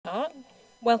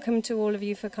welcome to all of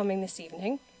you for coming this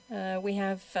evening.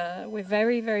 We're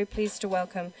very, very pleased to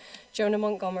welcome Johnna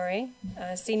Montgomerie,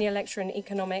 Senior Lecturer in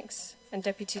Economics and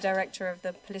Deputy Director of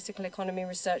the Political Economy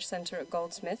Research Centre at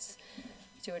Goldsmiths,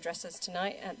 to address us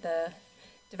tonight at the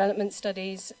Development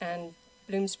Studies and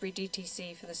Bloomsbury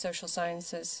DTC for the Social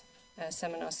Sciences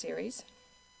seminar series.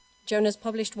 Johnna's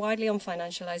published widely on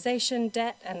financialisation,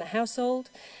 debt and the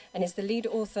household, and is the lead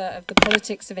author of The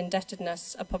Politics of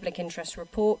Indebtedness, a Public Interest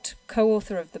Report,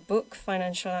 co-author of the book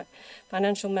Financial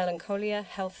Melancholia,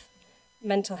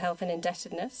 Mental Health and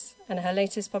Indebtedness, and her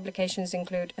latest publications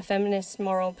include A Feminist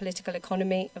Moral Political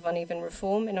Economy of Uneven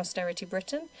Reform in Austerity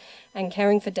Britain and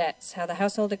Caring for Debts, How the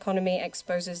Household Economy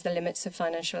Exposes the Limits of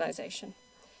Financialisation.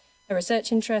 Her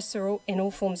research interests are in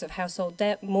all forms of household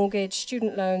debt, mortgage,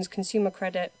 student loans, consumer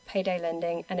credit, payday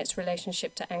lending, and its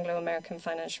relationship to Anglo-American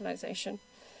financialisation.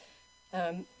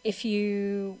 If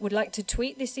you would like to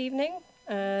tweet this evening,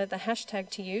 the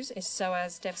hashtag to use is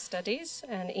SOAS Dev Studies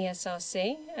and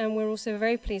ESRC, and we're also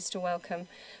very pleased to welcome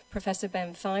Professor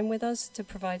Ben Fine with us to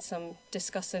provide some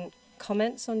discussant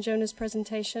comments on Johnna's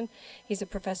presentation. He's a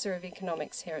professor of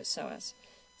economics here at SOAS.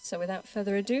 So without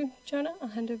further ado, Johnna, I'll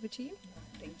hand over to you.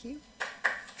 Thank you.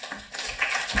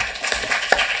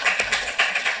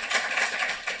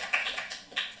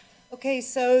 Okay,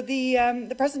 so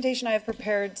the presentation I have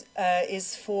prepared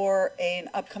is for an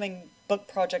upcoming book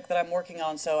project that I'm working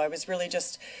on. So I was really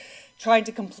just trying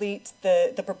to complete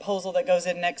the proposal that goes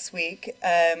in next week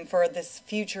for this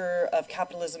Future of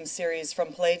Capitalism series from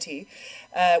Paleti,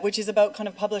 which is about kind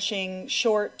of publishing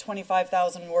short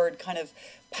 25,000 word kind of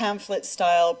pamphlet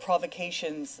style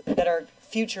provocations that are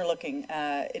future looking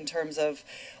in terms of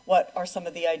what are some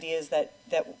of the ideas that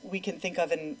we can think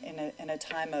of in a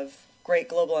time of great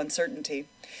global uncertainty.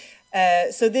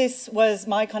 So this was,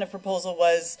 my kind of proposal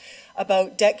was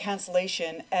about debt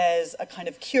cancellation as a kind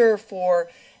of cure for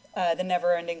the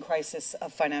never-ending crisis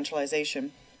of financialisation.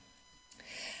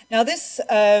 Now this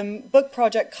book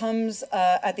project comes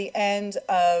at the end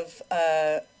of,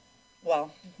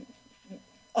 well,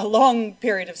 a long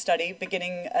period of study,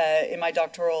 beginning in my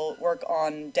doctoral work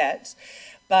on debt,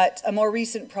 but a more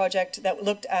recent project that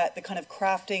looked at the kind of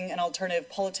crafting and alternative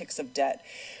politics of debt,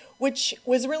 which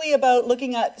was really about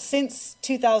looking at, since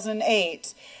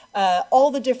 2008,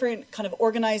 all the different kind of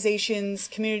organizations,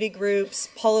 community groups,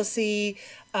 policy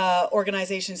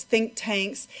organizations, think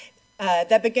tanks,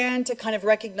 that began to kind of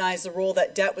recognize the role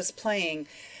that debt was playing,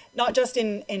 not just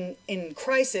in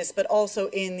crisis, but also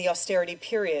in the austerity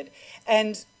period.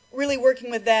 And really working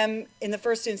with them in the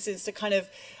first instance to kind of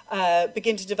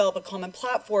begin to develop a common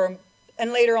platform,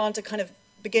 and later on to kind of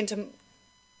begin to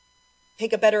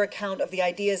take a better account of the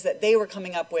ideas that they were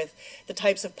coming up with, the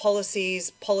types of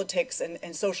policies, politics,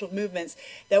 and social movements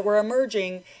that were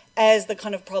emerging as the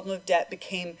kind of problem of debt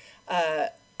became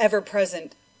ever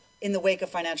present in the wake of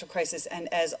financial crisis and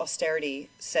as austerity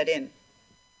set in.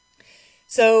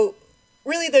 So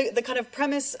really the kind of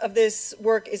premise of this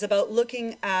work is about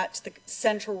looking at the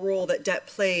central role that debt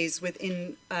plays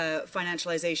within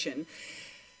financialisation.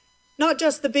 Not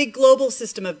just the big global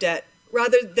system of debt,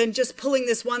 rather than just pulling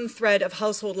this one thread of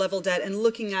household level debt and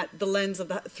looking at the lens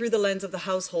of through the lens of the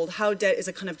household, how debt is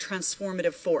a kind of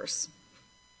transformative force.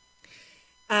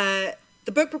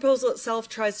 The book proposal itself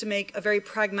tries to make a very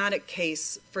pragmatic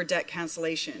case for debt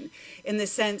cancellation, in the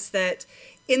sense that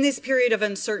in this period of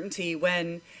uncertainty,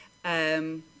 when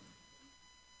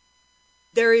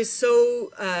there is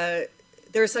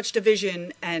such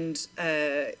division and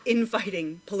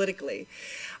infighting politically,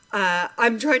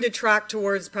 I'm trying to track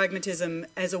towards pragmatism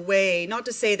as a way, not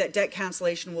to say that debt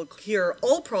cancellation will cure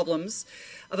all problems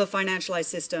of a financialized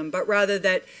system, but rather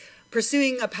that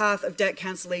pursuing a path of debt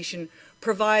cancellation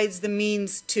provides the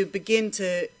means to begin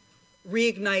to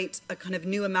reignite a kind of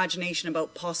new imagination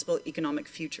about possible economic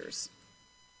futures.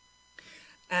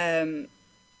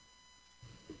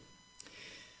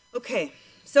 Okay,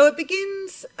 so it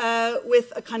begins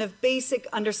with a kind of basic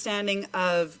understanding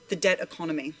of the debt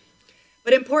economy.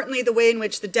 But importantly, the way in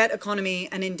which the debt economy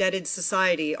and indebted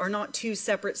society are not two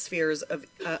separate spheres of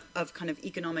kind of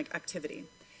economic activity.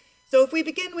 So if we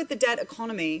begin with the debt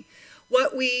economy,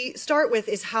 what we start with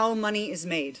is how money is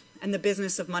made and the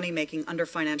business of money making under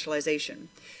financialisation.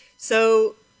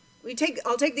 So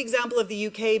I'll take the example of the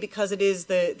UK because it is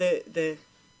the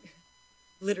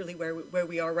literally where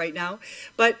we are right now.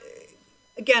 But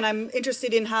again, I'm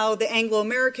interested in how the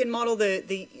Anglo-American model,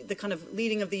 the kind of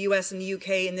leading of the US and the UK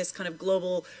in this kind of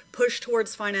global push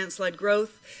towards finance-led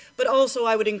growth, but also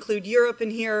I would include Europe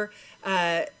in here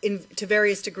to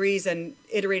various degrees and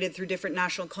iterated through different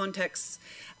national contexts.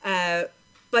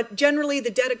 But generally,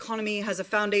 the debt economy has a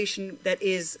foundation that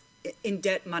is in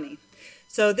debt money.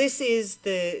 So this is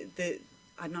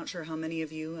I'm not sure how many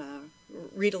of you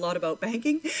read a lot about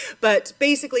banking, but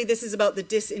basically this is about the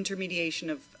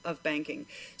disintermediation of banking.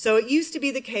 So it used to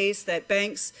be the case that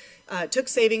banks took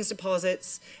savings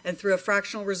deposits and through a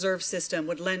fractional reserve system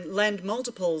would lend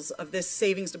multiples of this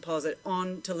savings deposit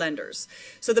on to lenders.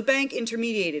 So the bank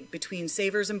intermediated between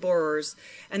savers and borrowers,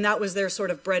 and that was their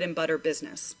sort of bread and butter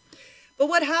business. But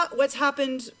what's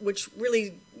happened, which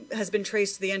really has been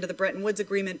traced to the end of the Bretton Woods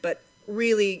Agreement, but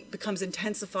really becomes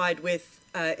intensified with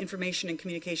information and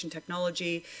communication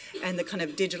technology and the kind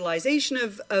of digitalization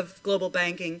of global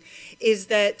banking, is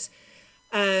that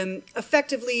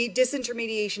effectively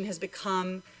disintermediation has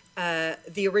become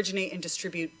the originate and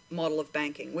distribute model of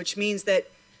banking, which means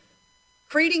that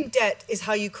creating debt is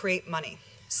how you create money.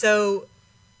 So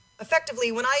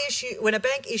effectively, when a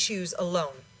bank issues a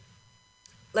loan,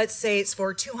 let's say it's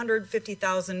for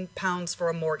 £250,000 for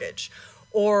a mortgage,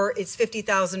 or it's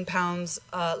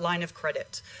 £50,000 line of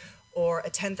credit, or a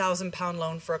 £10,000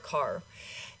 loan for a car.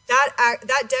 That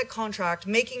debt contract,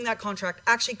 making that contract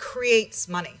actually creates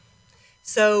money.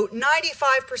 So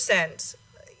 95%,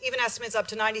 even estimates up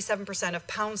to 97% of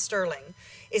pound sterling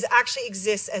actually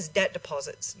exists as debt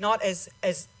deposits, not as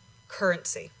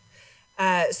currency.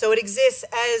 So it exists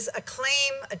as a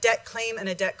claim, a debt claim, and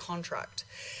a debt contract.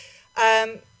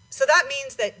 So that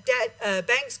means that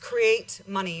banks create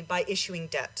money by issuing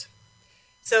debt.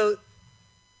 So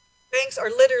banks are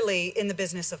literally in the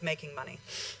business of making money,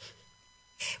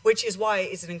 which is why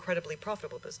it's an incredibly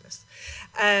profitable business.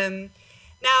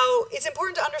 Now, it's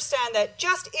important to understand that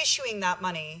just issuing that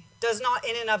money does not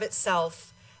in and of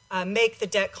itself make the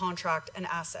debt contract an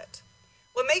asset.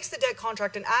 What makes the debt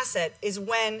contract an asset is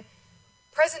when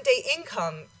present day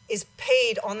income is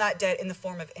paid on that debt in the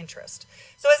form of interest.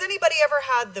 So has anybody ever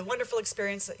had the wonderful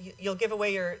experience, you'll give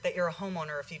away that you're a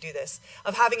homeowner if you do this,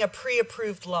 of having a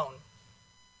pre-approved loan?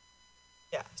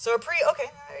 Yeah, so okay,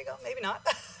 there you go, maybe not.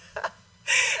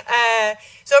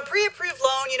 So a pre-approved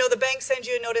loan, the bank sends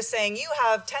you a notice saying you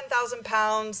have £10,000,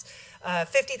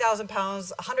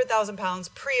 £50,000,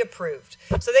 £100,000 pre-approved.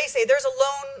 So they say there's a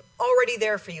loan already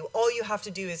there for you. All you have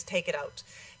to do is take it out.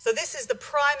 So this is the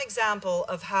prime example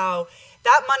of how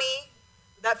that money,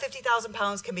 that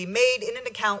 £50,000 can be made in an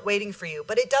account waiting for you,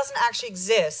 but it doesn't actually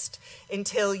exist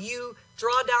until you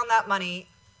draw down that money,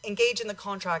 engage in the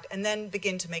contract, and then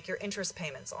begin to make your interest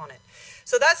payments on it.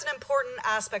 So that's an important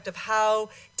aspect of how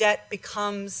debt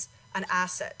becomes an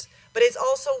asset. But it's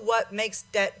also what makes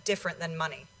debt different than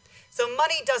money. So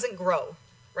money doesn't grow,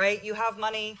 right? You have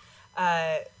money,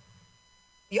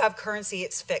 you have currency,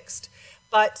 it's fixed.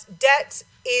 But debt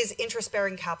is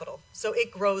interest-bearing capital, so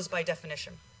it grows by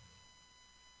definition.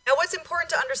 Now, what's important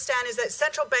to understand is that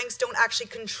central banks don't actually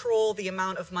control the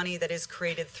amount of money that is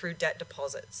created through debt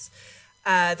deposits.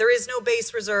 There is no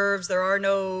base reserves, there are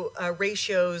no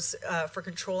ratios for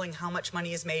controlling how much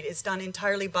money is made. It's done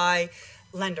entirely by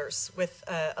lenders with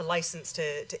a license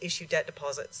to issue debt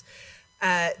deposits.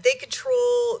 The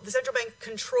central bank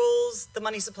controls the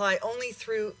money supply only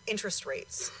through interest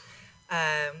rates,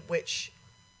 which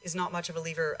is not much of a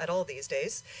lever at all these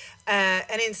days.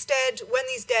 And instead, when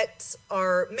these debts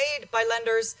are made by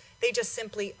lenders, they just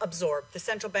simply absorb. The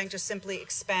central bank just simply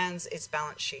expands its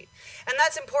balance sheet. And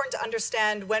that's important to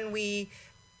understand when we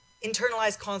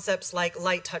internalize concepts like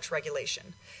light touch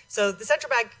regulation. So the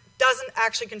central bank doesn't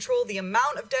actually control the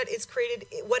amount of debt it's created.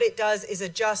 What it does is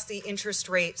adjust the interest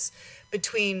rates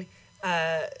between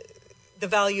the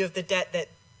value of the debt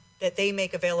that they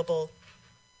make available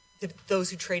to those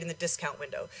who trade in the discount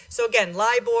window. So again,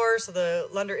 LIBOR, so the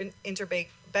London interbank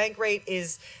rate,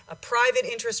 is a private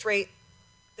interest rate.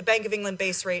 The Bank of England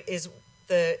base rate is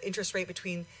the interest rate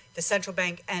between the central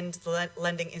bank and the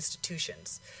lending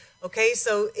institutions. Okay,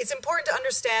 so it's important to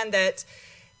understand that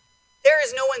there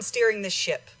is no one steering this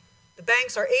ship. The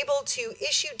banks are able to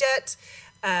issue debt,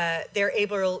 they're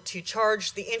able to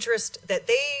charge the interest that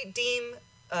they deem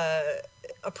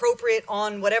appropriate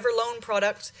on whatever loan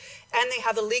product, and they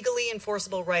have a legally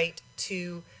enforceable right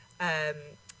to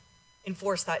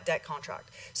enforce that debt contract.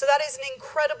 So that is an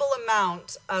incredible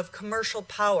amount of commercial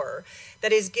power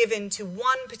that is given to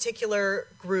one particular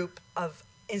group of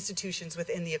institutions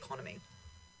within the economy.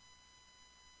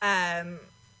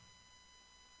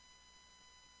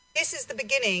 This is the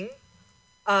beginning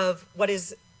of what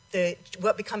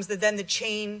becomes the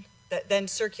chain that then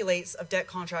circulates of debt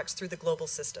contracts through the global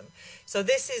system. So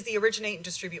this is the originate and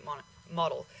distribute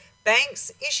model.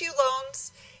 Banks issue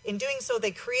loans. In doing so,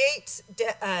 they create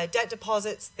debt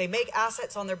deposits, they make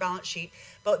assets on their balance sheet,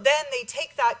 but then they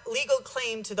take that legal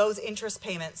claim to those interest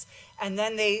payments, and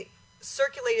then they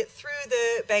circulate it through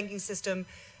the banking system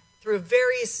through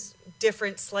various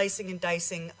different slicing and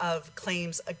dicing of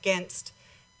claims against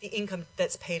the income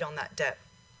that's paid on that debt.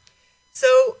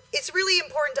 So it's really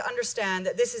important to understand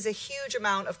that this is a huge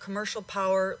amount of commercial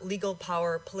power, legal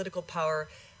power, political power,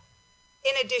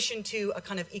 in addition to a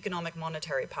kind of economic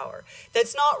monetary power.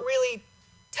 That's not really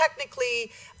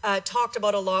technically talked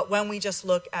about a lot when we just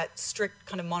look at strict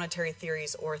kind of monetary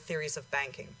theories or theories of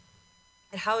banking,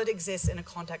 and how it exists in a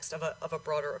context of a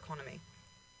broader economy.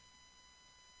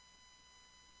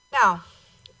 Now,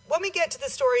 when we get to the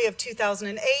story of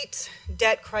 2008,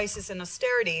 debt, crisis, and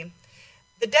austerity,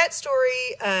 the debt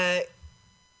story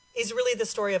is really the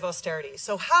story of austerity.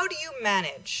 So how do you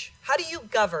manage, how do you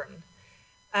govern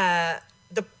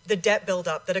the debt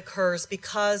buildup that occurs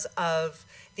because of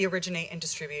the originate and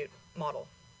distribute model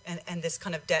and this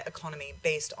kind of debt economy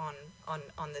based on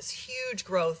this huge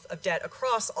growth of debt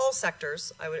across all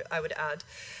sectors, I would add.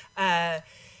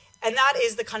 And that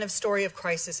is the kind of story of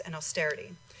crisis and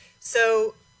austerity.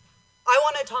 So I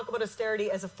want to talk about austerity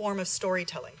as a form of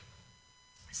storytelling.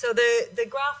 So the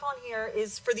graph on here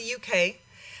is for the UK.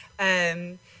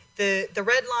 The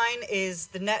red line is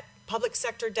the net public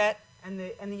sector debt, and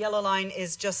the yellow line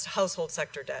is just household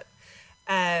sector debt.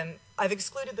 I've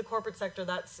excluded the corporate sector,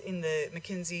 that's in the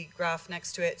McKinsey graph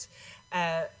next to it.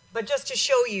 But just to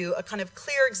show you a kind of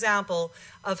clear example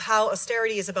of how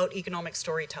austerity is about economic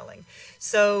storytelling.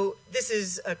 So this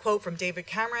is a quote from David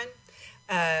Cameron.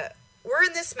 We're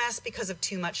in this mess because of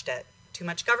too much debt. Too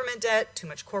much government debt, too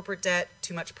much corporate debt,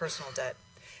 too much personal debt.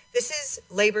 This is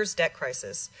Labour's debt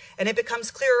crisis, and it becomes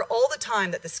clearer all the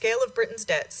time that the scale of Britain's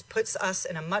debts puts us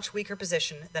in a much weaker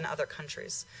position than other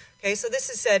countries. Okay, so this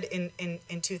is said in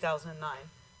 2009. I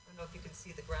don't know if you can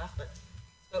see the graph, but it's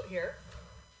about here.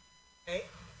 Okay,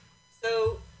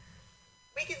 so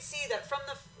we can see that from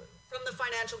the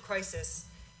financial crisis,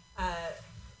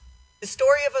 the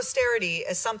story of austerity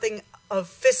is something of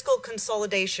fiscal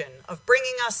consolidation, of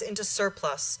bringing us into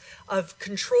surplus, of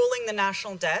controlling the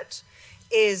national debt,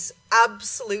 is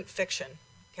absolute fiction,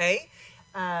 okay?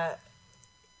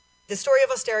 The story of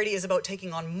austerity is about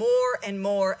taking on more and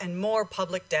more and more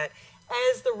public debt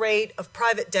as the rate of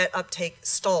private debt uptake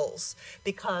stalls,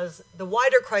 because the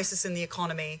wider crisis in the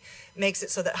economy makes it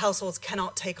so that households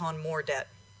cannot take on more debt,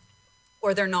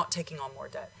 or they're not taking on more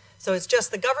debt. So it's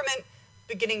just the government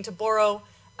beginning to borrow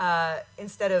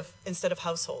instead of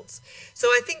households. So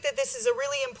I think that this is a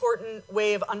really important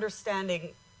way of understanding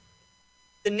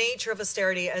the nature of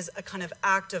austerity as a kind of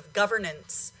act of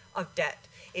governance of debt.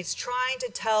 It's trying to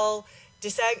tell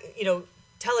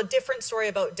a different story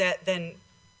about debt than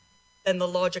the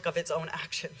logic of its own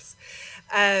actions.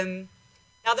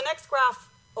 Now the next graph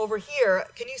over here,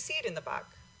 can you see it in the back?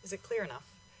 Is it clear enough?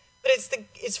 But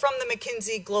it's from the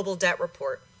McKinsey Global Debt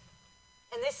Report.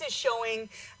 And this is showing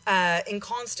in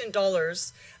constant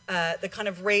dollars the kind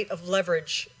of rate of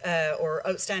leverage or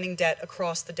outstanding debt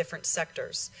across the different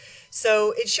sectors.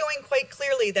 So it's showing quite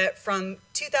clearly that from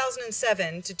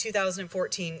 2007 to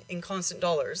 2014 in constant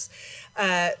dollars,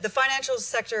 the financial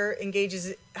sector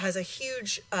has a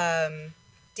huge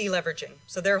deleveraging.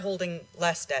 So they're holding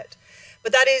less debt.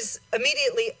 But that is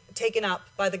immediately taken up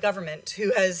by the government,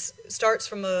 who starts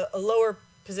from a lower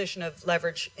position of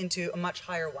leverage into a much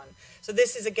higher one. So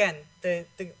this is, again, the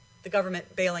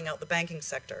government bailing out the banking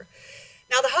sector.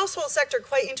 Now, the household sector,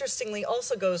 quite interestingly,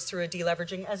 also goes through a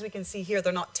deleveraging. As we can see here,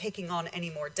 they're not taking on any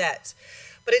more debt.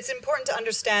 But it's important to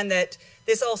understand that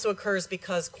this also occurs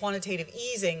because quantitative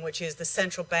easing, which is the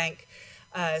central bank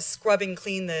scrubbing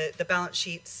clean the balance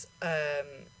sheets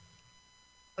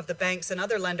of the banks and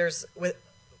other lenders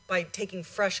by taking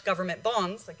fresh government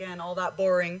bonds, again, all that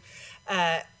borrowing,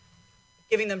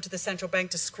 giving them to the central bank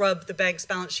to scrub the bank's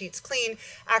balance sheets clean,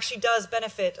 actually does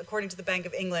benefit, according to the Bank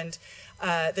of England,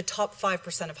 the top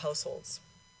 5% of households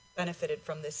benefited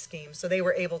from this scheme. So they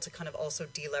were able to kind of also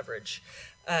deleverage,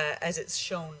 as it's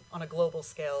shown on a global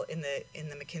scale in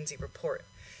the McKinsey report.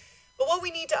 But what we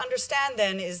need to understand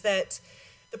then is that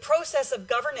the process of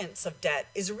governance of debt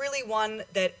is really one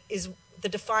that is the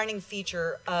defining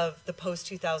feature of the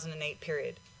post-2008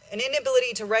 period. An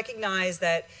inability to recognize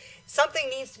that something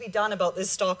needs to be done about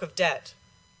this stock of debt.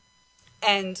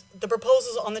 And the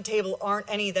proposals on the table aren't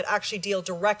any that actually deal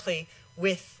directly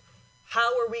with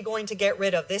how are we going to get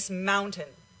rid of this mountain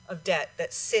of debt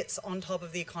that sits on top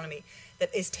of the economy,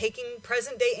 that is taking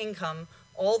present day income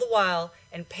all the while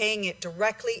and paying it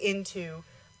directly into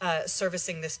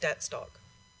servicing this debt stock.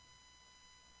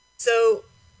 So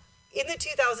in the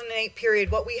 2008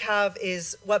 period, what we have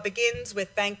is what begins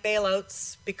with bank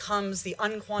bailouts becomes the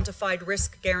unquantified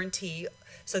risk guarantee.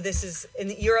 So this is,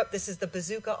 in Europe, this is the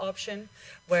bazooka option,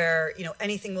 where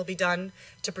anything will be done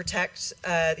to protect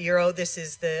the euro. This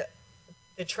is the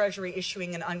Treasury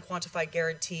issuing an unquantified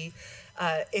guarantee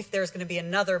if there's going to be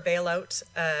another bailout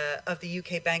of the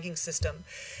UK banking system.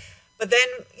 But then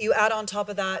you add on top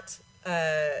of that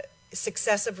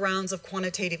successive rounds of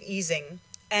quantitative easing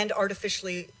and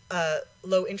artificially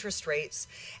low interest rates.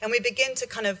 And we begin to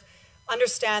kind of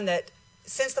understand that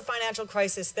since the financial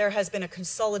crisis, there has been a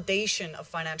consolidation of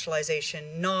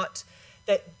financialisation, not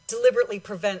that deliberately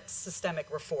prevents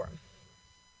systemic reform.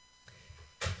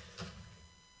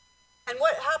 And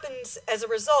what happens as a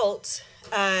result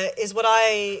is what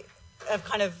I have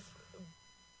kind of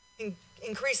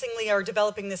increasingly are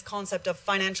developing this concept of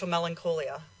financial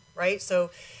melancholia, right?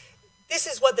 So this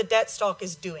is what the debt stock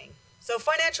is doing. So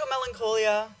financial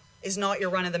melancholia is not your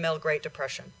run-of-the-mill Great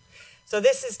Depression. So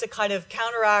this is to kind of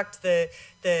counteract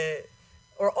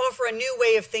or offer a new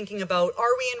way of thinking about,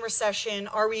 are we in recession?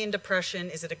 Are we in depression?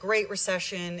 Is it a Great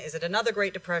Recession? Is it another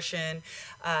Great Depression?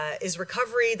 Is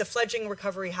recovery, the fledgling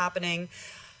recovery happening?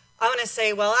 I want to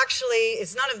say, well, actually,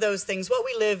 it's none of those things. What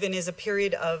we live in is a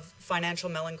period of financial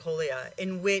melancholia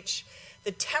in which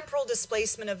the temporal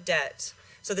displacement of debt,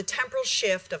 so the temporal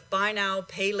shift of buy now,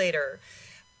 pay later,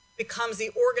 becomes the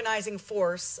organizing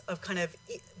force of kind of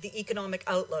the economic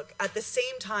outlook at the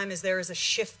same time as there is a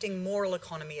shifting moral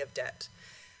economy of debt.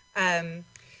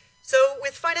 So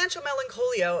with financial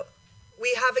melancholia,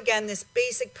 we have again this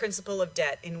basic principle of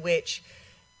debt in which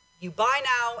you buy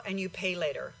now and you pay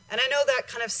later. And I know that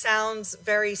kind of sounds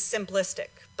very simplistic,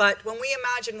 but when we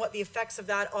imagine what the effects of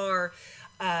that are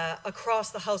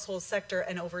across the household sector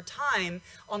and over time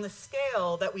on the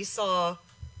scale that we saw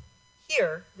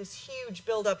here, this huge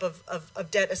buildup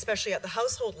of debt, especially at the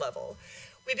household level,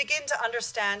 we begin to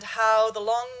understand how the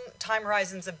long time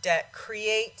horizons of debt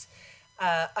create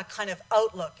a kind of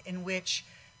outlook in which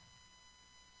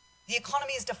the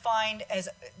economy is defined as,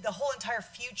 the whole entire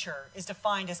future is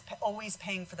defined as always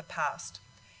paying for the past.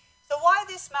 So why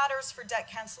this matters for debt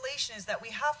cancellation is that we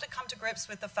have to come to grips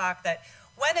with the fact that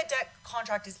when a debt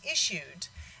contract is issued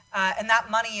and that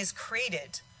money is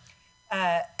created,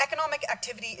 economic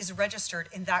activity is registered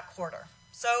in that quarter.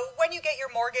 So when you get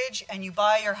your mortgage and you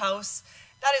buy your house,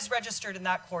 that is registered in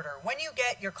that quarter. When you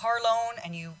get your car loan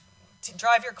and you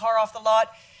drive your car off the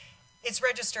lot, it's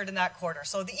registered in that quarter.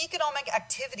 So the economic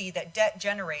activity that debt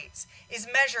generates is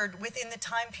measured within the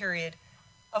time period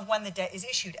of when the debt is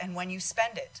issued and when you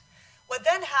spend it. What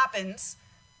then happens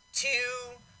 2,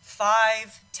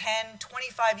 5, 10,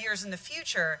 25 years in the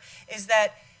future is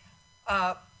that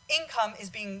income is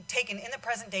being taken in the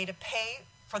present day to pay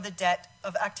for the debt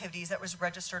of activities that was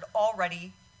registered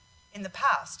already in the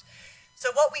past.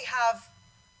 So what we have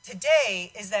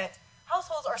today is that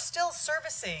households are still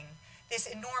servicing this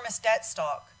enormous debt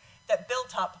stock that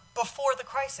built up before the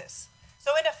crisis.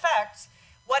 So in effect,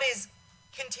 what is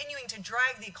continuing to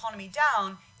drag the economy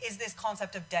down is this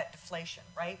concept of debt deflation,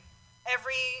 right?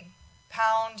 Every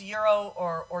pound, euro,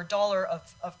 or dollar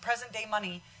of present day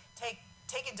money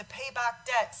taken to pay back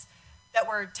debts that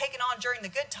were taken on during the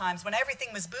good times when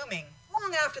everything was booming,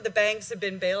 long after the banks have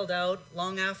been bailed out,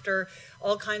 long after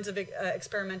all kinds of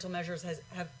experimental measures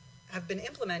have been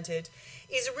implemented,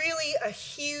 is really a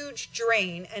huge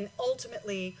drain and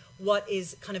ultimately what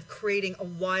is kind of creating a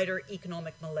wider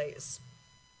economic malaise.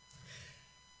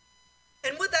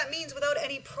 And what that means without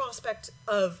any prospect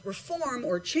of reform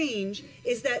or change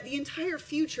is that the entire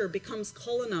future becomes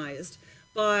colonized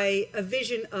by a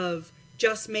vision of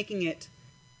just making it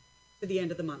to the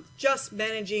end of the month, just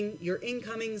managing your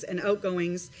incomings and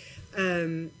outgoings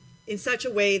in such a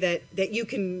way that you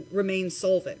can remain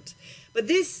solvent. But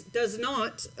this does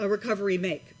not a recovery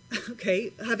make,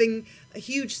 okay? Having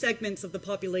huge segments of the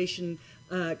population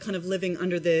kind of living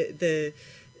under the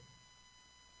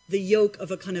yoke of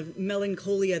a kind of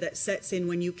melancholia that sets in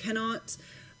when you cannot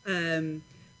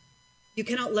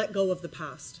let go of the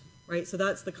past. Right? So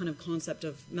that's the kind of concept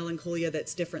of melancholia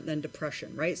that's different than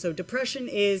depression, right? So depression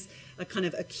is a kind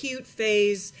of acute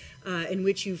phase in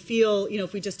which you feel,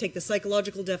 if we just take the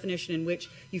psychological definition, in which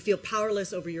you feel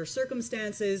powerless over your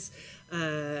circumstances,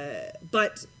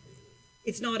 but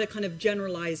it's not a kind of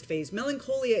generalized phase.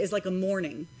 Melancholia is like a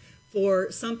mourning for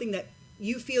something that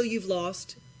you feel you've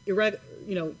lost,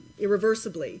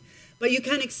 irreversibly, but you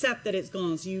can't accept that it's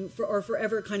gone. So you are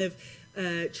forever kind of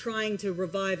trying to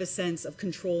revive a sense of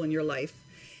control in your life.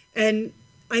 And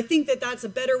I think that that's a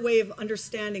better way of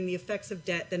understanding the effects of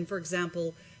debt than, for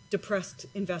example, depressed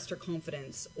investor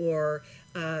confidence or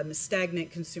stagnant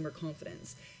consumer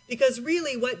confidence. Because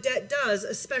really what debt does,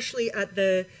 especially at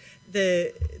the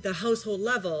household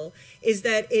level, is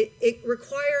that it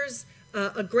requires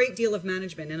a great deal of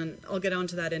management. And I'll get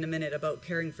onto that in a minute about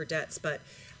caring for debts. But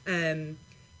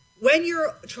when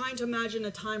you're trying to imagine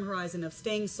a time horizon of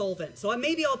staying solvent, so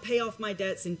maybe I'll pay off my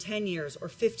debts in 10 years or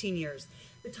 15 years.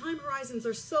 The time horizons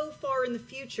are so far in the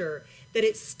future that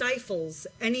it stifles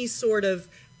any sort of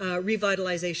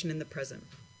revitalization in the present.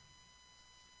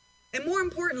 And more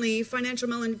importantly, financial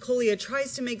melancholia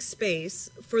tries to make space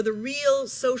for the real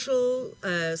social,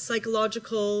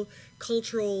 psychological,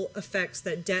 cultural effects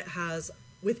that debt has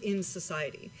within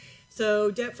society.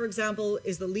 So debt, for example,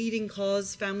 is the leading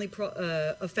cause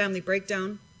of family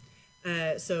breakdown.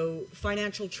 So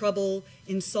financial trouble,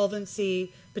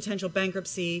 insolvency, potential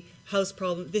bankruptcy, house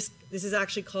problem. This is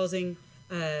actually causing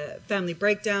family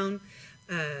breakdown,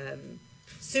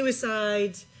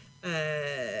 suicide,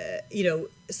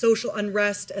 social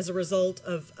unrest as a result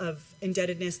of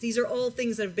indebtedness. These are all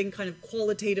things that have been kind of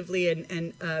qualitatively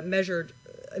and measured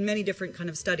in many different kind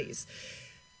of studies.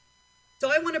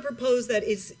 So I want to propose that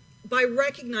is by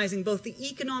recognizing both the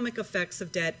economic effects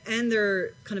of debt and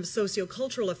their kind of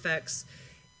socio-cultural effects,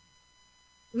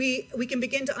 we can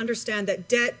begin to understand that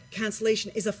debt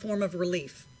cancellation is a form of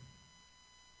relief.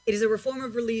 It is a form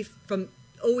of relief from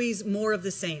always more of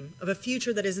the same, of a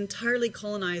future that is entirely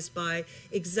colonized by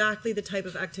exactly the type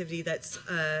of activity that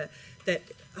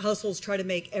households try to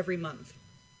make every month.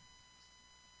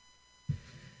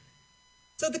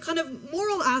 So the kind of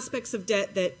moral aspects of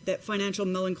debt that financial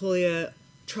melancholia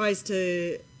tries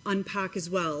to unpack as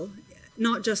well,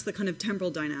 not just the kind of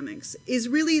temporal dynamics, is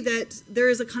really that there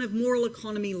is a kind of moral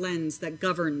economy lens that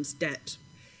governs debt,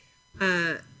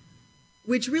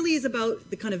 which really is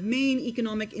about the kind of main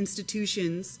economic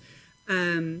institutions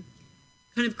kind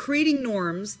of creating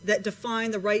norms that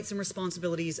define the rights and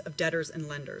responsibilities of debtors and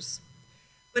lenders.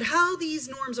 But how these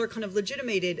norms are kind of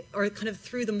legitimated are kind of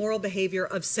through the moral behavior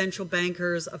of central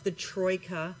bankers, of the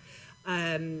Troika,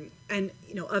 and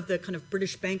of the kind of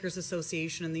British Bankers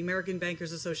Association and the American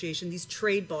Bankers Association, these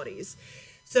trade bodies.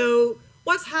 So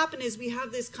what's happened is we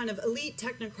have this kind of elite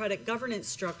technocratic governance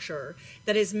structure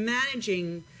that is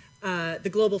managing the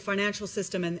global financial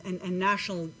system and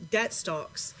national debt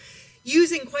stocks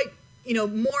using quite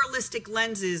moralistic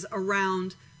lenses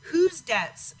around whose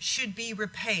debts should be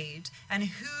repaid and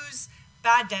whose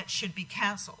bad debts should be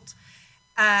cancelled.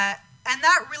 And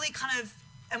that really kind of,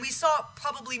 and we saw it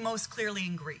probably most clearly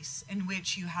in Greece, in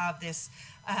which you have this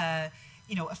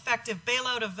effective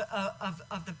bailout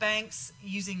of the banks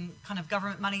using kind of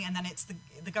government money, and then it's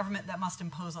the government that must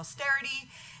impose austerity.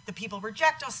 The people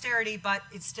reject austerity, but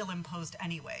it's still imposed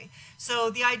anyway. So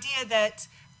the idea that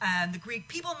the Greek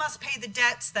people must pay the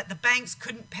debts that the banks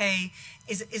couldn't pay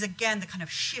is again the kind of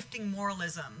shifting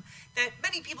moralism that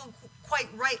many people quite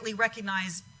rightly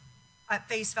recognize at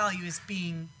face value as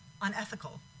being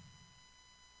unethical.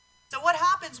 So what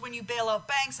happens when you bail out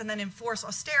banks and then enforce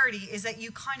austerity is that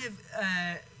you kind of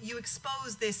you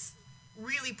expose this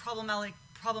really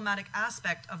problematic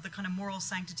aspect of the kind of moral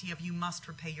sanctity of you must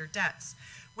repay your debts,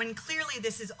 when clearly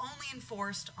this is only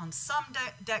enforced on some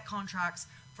debt contracts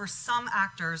for some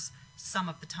actors some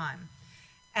of the time.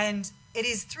 And it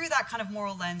is through that kind of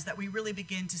moral lens that we really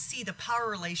begin to see the power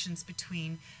relations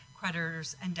between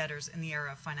creditors and debtors in the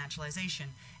era of financialization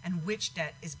and which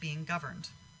debt is being governed.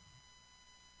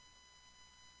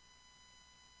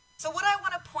 So what I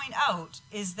want to point out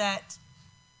is that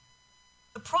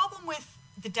the problem with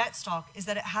the debt stock is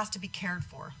that it has to be cared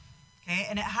for, okay?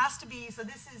 And it has to be, so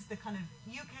this is the kind of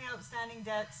UK outstanding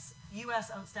debts,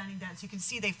 US outstanding debts. You can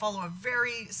see they follow a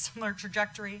very similar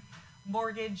trajectory.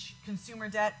 Mortgage, consumer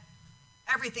debt,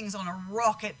 everything's on a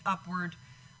rocket upward.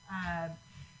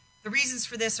 The reasons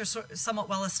for this are somewhat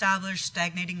well established: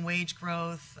 stagnating wage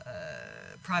growth,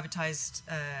 privatized,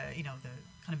 the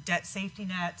kind of debt safety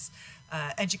nets,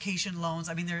 education loans.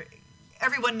 I mean,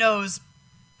 everyone knows,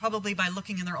 probably by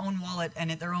looking in their own wallet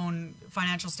and at their own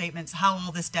financial statements, how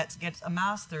all this debt gets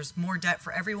amassed. There's more debt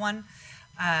for everyone.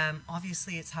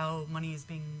 Obviously, it's how money is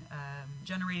being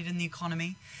generated in the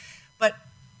economy. But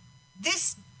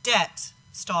this debt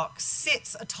stock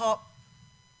sits atop,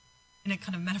 in a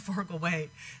kind of metaphorical way,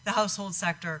 the household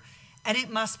sector, and it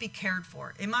must be cared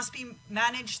for. It must be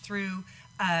managed through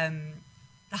the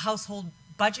household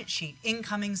budget sheet,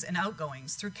 incomings and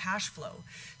outgoings, through cash flow.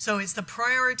 So it's the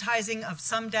prioritizing of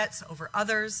some debts over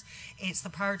others. It's the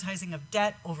prioritizing of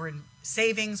debt over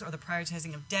savings, or the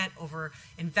prioritizing of debt over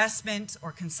investment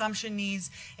or consumption needs.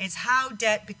 It's how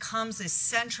debt becomes this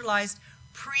centralized,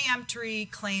 preemptory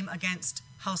claim against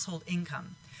household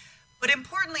income. But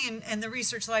importantly, and the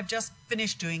research that I've just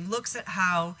finished doing looks at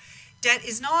how debt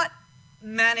is not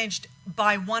managed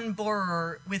by one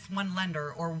borrower with one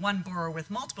lender or one borrower with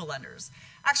multiple lenders.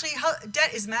 Actually,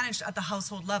 debt is managed at the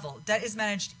household level. Debt is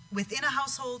managed within a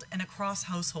household and across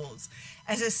households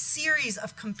as a series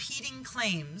of competing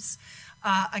claims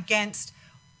against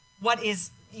what is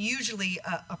usually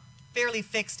a fairly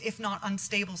fixed, if not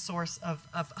unstable, source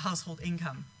of household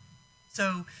income.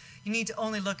 So you need to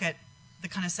only look at the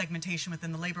kind of segmentation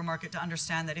within the labor market to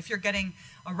understand that if you're getting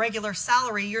a regular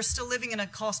salary, you're still living in a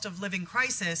cost of living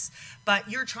crisis, but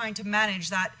you're trying to manage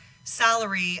that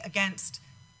salary against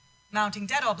mounting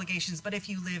debt obligations. But if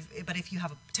you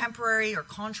have a temporary or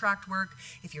contract work,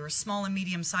 if you're a small and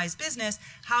medium-sized business,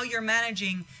 how you're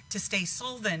managing to stay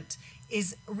solvent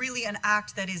is really an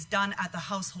act that is done at the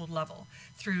household level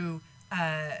through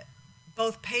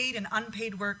both paid and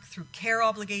unpaid work, through care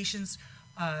obligations,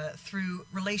 through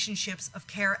relationships of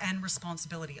care and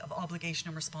responsibility, of obligation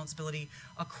and responsibility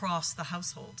across the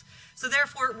household. So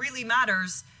therefore, it really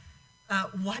matters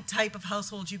what type of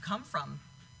household you come from,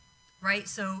 right?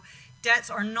 So debts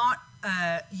are not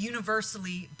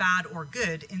universally bad or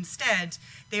good. Instead,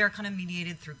 they are kind of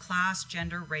mediated through class,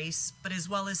 gender, race, but as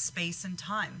well as space and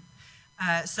time.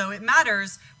 So it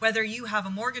matters whether you have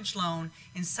a mortgage loan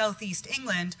in Southeast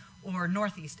England or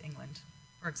Northeast England,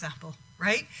 for example,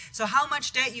 right? So how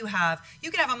much debt you can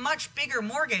have a much bigger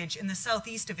mortgage in the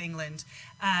southeast of England,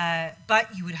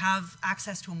 but you would have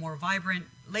access to a more vibrant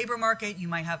labor market. You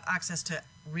might have access to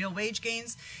real wage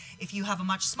gains. If you have a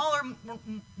much smaller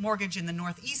mortgage in the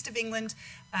northeast of England,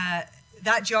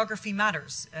 that geography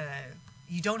matters.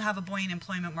 You don't have a buoyant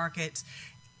employment market.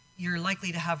 You're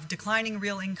likely to have declining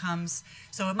real incomes.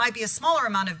 So it might be a smaller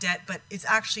amount of debt, but it's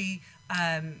actually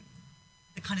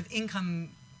the kind of income,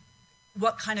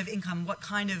 what kind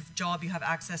of job you have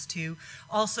access to.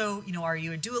 Also, you know, are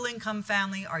you a dual income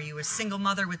family? Are you a single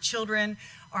mother with children?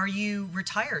 Are you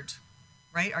retired,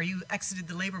 right? Are you exited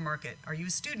the labor market? Are you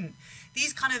a student?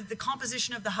 These the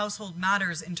composition of the household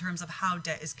matters in terms of how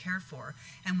debt is cared for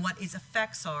and what its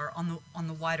effects are on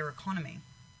the wider economy.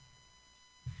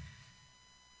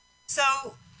 So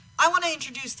I want to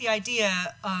introduce the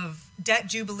idea of debt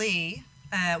jubilee.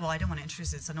 Well, I don't want to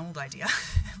introduce it, it's an old idea.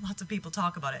 Lots of people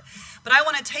talk about it. But I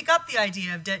want to take up the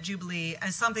idea of debt jubilee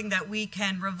as something that we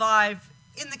can revive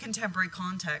in the contemporary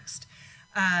context,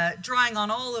 drawing on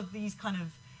all of these kind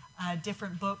of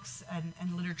different books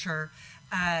and literature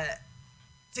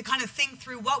to kind of think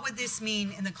through what would this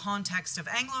mean in the context of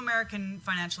Anglo-American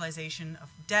financialization, of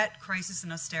debt, crisis,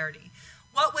 and austerity.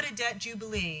 What would a debt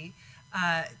jubilee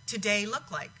today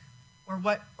look like? Or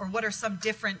what are some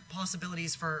different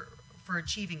possibilities for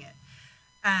achieving it?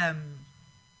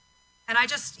 And I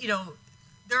just,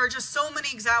 there are just so many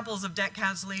examples of debt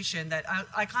cancellation that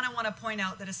I kind of want to point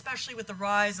out that, especially with the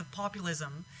rise of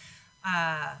populism,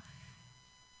 I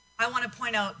want to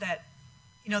point out that,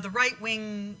 the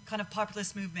right-wing kind of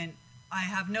populist movement, I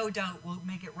have no doubt will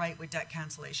make it right with debt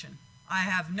cancellation. I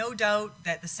have no doubt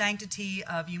that the sanctity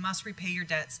of you must repay your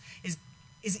debts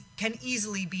can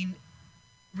easily be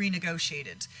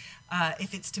renegotiated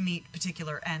if it's to meet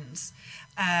particular ends.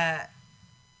 And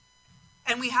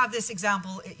we have this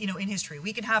example, in history.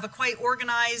 We can have a quite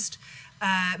organized,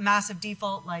 massive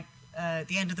default like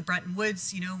the end of the Bretton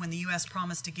Woods, when the U.S.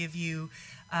 promised to give you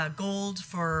gold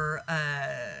for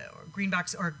or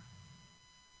greenbacks, or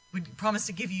would promise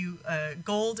to give you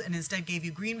gold and instead gave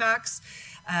you greenbacks.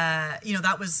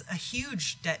 That was a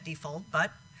huge debt default,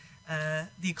 but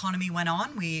the economy went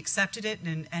on. We accepted it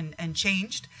and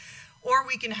changed. Or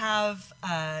we can have,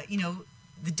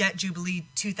 the Debt Jubilee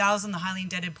 2000, the Highly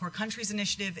Indebted Poor Countries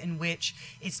Initiative, in which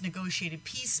it's negotiated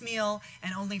piecemeal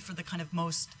and only for the kind of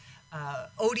most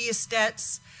odious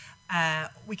debts.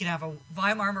 We can have a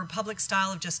Weimar Republic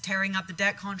style of just tearing up the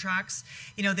debt contracts.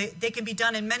 They can be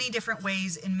done in many different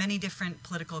ways in many different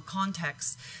political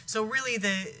contexts. So really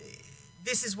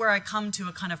this is where I come to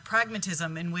a kind of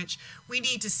pragmatism in which we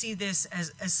need to see this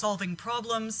as solving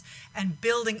problems and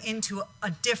building into a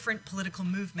different political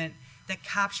movement that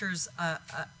captures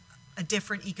a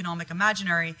different economic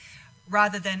imaginary,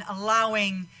 rather than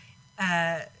allowing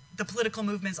the political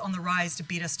movements on the rise to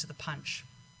beat us to the punch,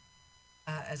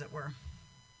 as it were.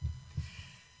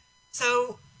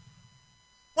 So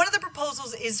one of the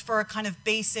proposals is for a kind of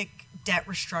basic debt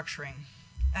restructuring.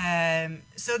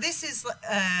 So this is,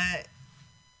 I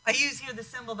use here the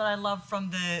symbol that I love from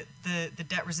the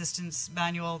debt resistance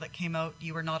manual that came out,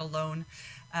 You Are Not Alone.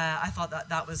 I thought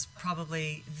that was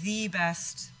probably the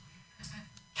best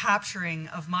capturing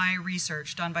of my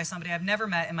research done by somebody I've never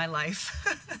met in my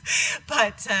life,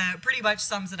 but pretty much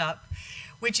sums it up,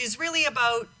 which is really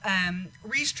about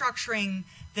restructuring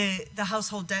the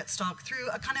household debt stock through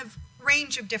a kind of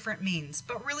range of different means,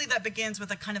 but really that begins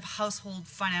with a kind of household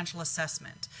financial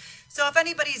assessment. So if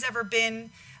anybody's ever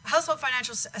been, a household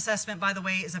financial assessment, by the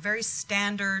way, is a very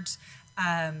standard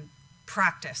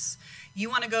practice. You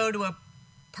want to go to a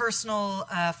personal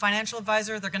financial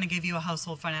advisor, they're going to give you a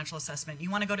household financial assessment. You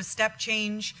want to go to step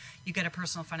change, you get a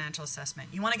personal financial assessment.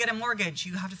 You want to get a mortgage,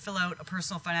 you have to fill out a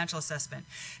personal financial assessment.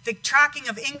 The tracking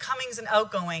of incomings and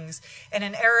outgoings in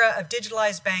an era of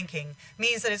digitalized banking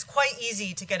means that it's quite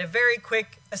easy to get a very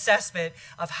quick assessment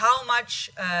of how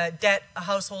much debt a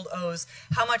household owes,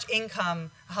 how much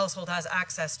income a household has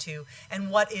access to, and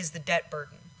what is the debt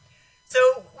burden.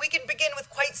 So we can begin with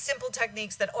quite simple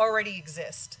techniques that already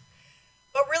exist.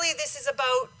 But really, this is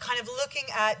about kind of looking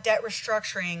at debt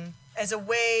restructuring as a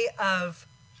way of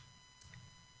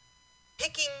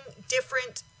picking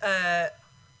different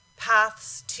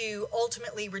paths to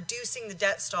ultimately reducing the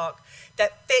debt stock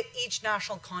that fit each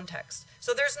national context.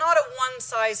 So there's not a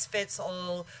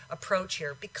one-size-fits-all approach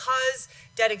here. Because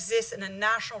debt exists in a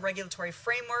national regulatory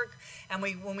framework, and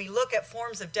when we look at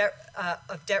forms of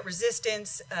debt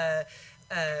resistance,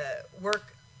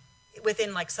 work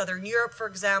within like Southern Europe, for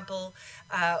example,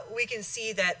 we can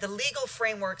see that the legal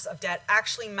frameworks of debt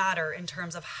actually matter in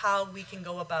terms of how we can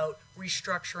go about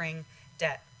restructuring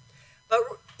debt. But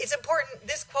it's important,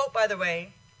 this quote, by the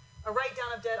way, a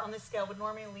write-down of debt on this scale would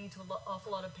normally lead to an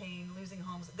awful lot of pain, losing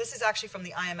homes. This is actually from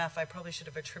the IMF. I probably should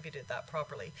have attributed that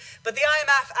properly. But the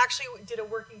IMF actually did a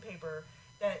working paper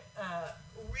that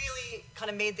really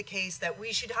kind of made the case that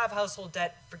we should have household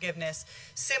debt forgiveness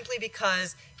simply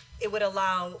because it would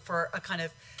allow for a kind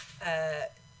of,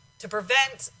 to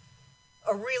prevent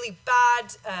a really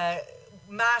bad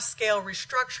mass-scale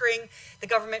restructuring. The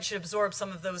government should absorb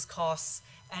some of those costs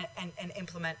and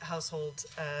implement household,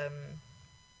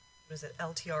 what is it,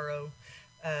 LTRO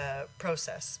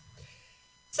process.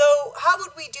 So how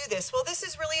would we do this? Well, this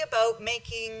is really about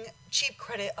making cheap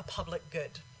credit a public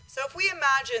good. So if we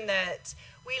imagine that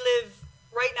we live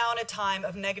right now in a time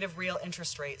of negative real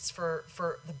interest rates for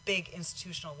the big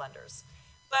institutional lenders.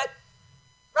 But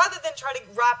rather than try to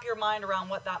wrap your mind around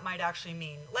what that might actually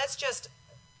mean, let's just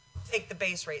take the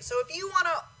base rate. So if you want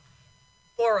to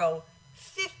borrow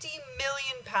 50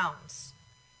 million pounds,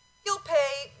 you'll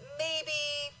pay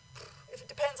maybe, if it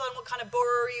depends on what kind of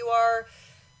borrower you are,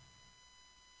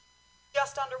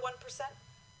 just under 1%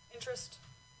 interest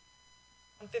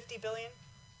on 50 billion.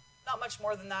 Not much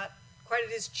more than that.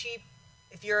 Credit is cheap.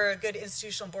 If you're a good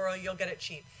institutional borrower, you'll get it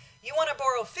cheap. You want to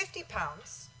borrow 50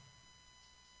 pounds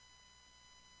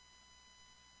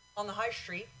on the high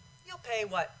street, you'll pay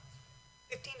what,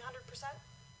 1,500%?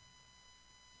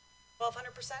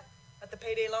 1,200% at the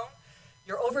payday loan?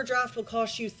 Your overdraft will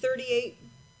cost you 38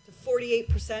 to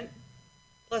 48%,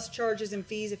 plus charges and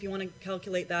fees if you want to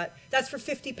calculate that. That's for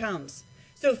 50 pounds.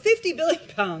 So 50 billion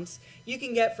pounds you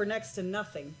can get for next to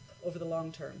nothing over the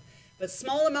long term. But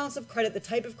small amounts of credit, the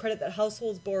type of credit that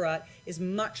households borrow at, is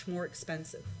much more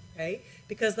expensive, okay?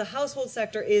 Because the household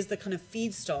sector is the kind of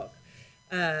feedstock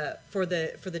for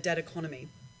the debt economy.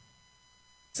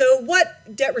 So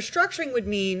what debt restructuring would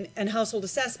mean and household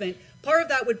assessment, part of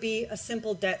that would be a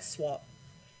simple debt swap.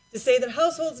 To say that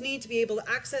households need to be able to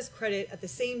access credit at the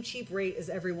same cheap rate as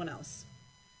everyone else.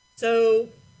 So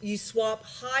you swap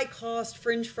high-cost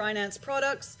fringe finance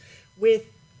products with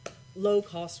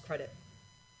low-cost credit.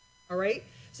 All right,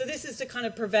 so this is to kind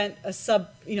of prevent a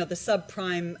the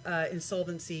subprime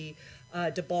insolvency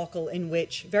debacle in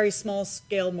which very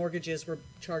small-scale mortgages were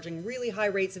charging really high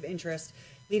rates of interest,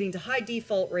 leading to high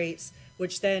default rates,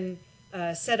 which then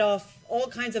set off all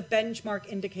kinds of benchmark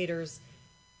indicators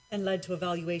and led to a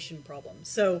valuation problem.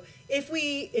 So if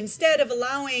we, instead of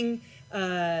allowing,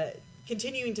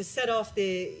 continuing to set off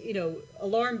the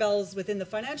alarm bells within the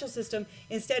financial system,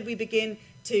 instead we begin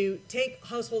to take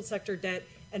household sector debt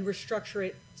and restructure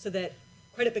it so that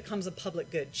credit becomes a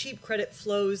public good. Cheap credit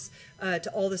flows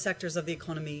to all the sectors of the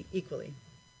economy equally.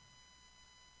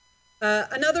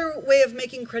 Another way of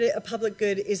making credit a public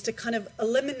good is to kind of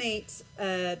eliminate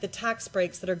the tax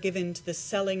breaks that are given to the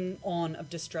selling on of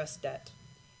distressed debt.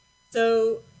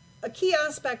 So a key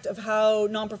aspect of how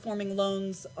non-performing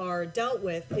loans are dealt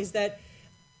with is that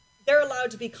they're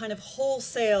allowed to be kind of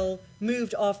wholesale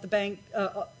moved off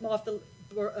the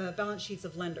balance sheets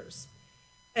of lenders.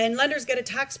 And lenders get a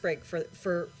tax break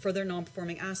for their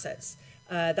non-performing assets.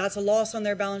 That's a loss on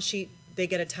their balance sheet. They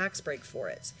get a tax break for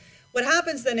it. What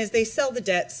happens then is they sell the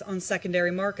debts on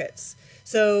secondary markets.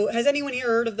 So has anyone here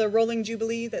heard of the Rolling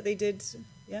Jubilee that they did?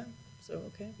 Yeah? So,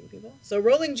 okay, people. So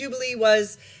Rolling Jubilee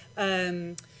was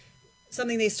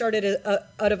something they started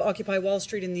out of Occupy Wall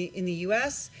Street in the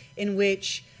US, in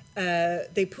which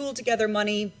they pooled together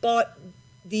money, bought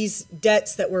these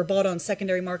debts that were bought on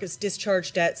secondary markets,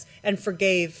 discharged debts, and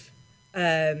forgave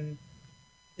the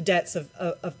debts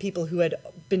of people who had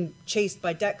been chased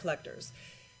by debt collectors.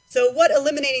 So what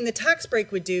eliminating the tax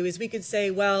break would do is we could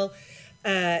say, well,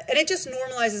 and it just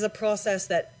normalizes a process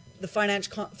that the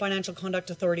Financial Conduct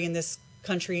Authority in this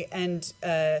country and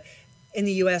in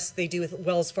the US they do with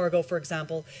Wells Fargo, for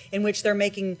example, in which they're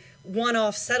making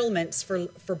one-off settlements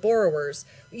for borrowers.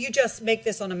 You just make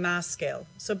this on a mass scale.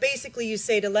 So basically you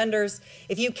say to lenders,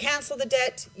 if you cancel the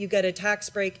debt, you get a tax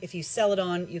break. If you sell it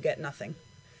on, you get nothing.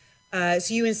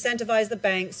 So you incentivize the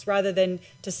banks rather than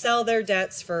to sell their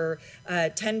debts for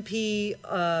 10p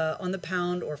on the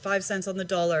pound or 5 cents on the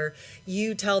dollar.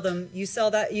 You tell them, you sell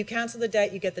that, you cancel the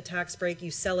debt, you get the tax break.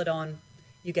 You sell it on,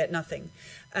 you get nothing.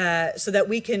 So that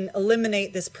we can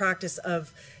eliminate this practice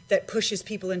of that pushes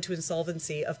people into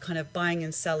insolvency of kind of buying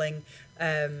and selling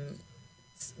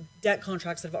debt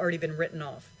contracts that have already been written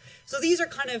off. So these are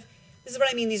kind of, this is what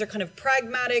I mean, these are kind of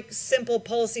pragmatic, simple,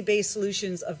 policy-based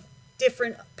solutions of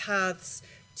different paths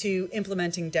to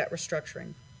implementing debt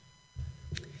restructuring.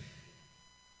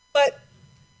 But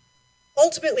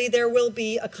ultimately there will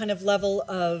be a kind of level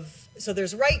of, so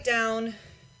there's write-down,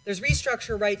 there's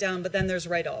restructure, write-down, but then there's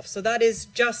write-off. So that is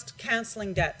just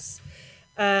canceling debts.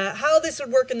 How this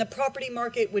would work in the property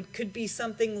market could be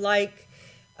something like,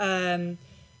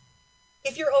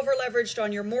 if you're over-leveraged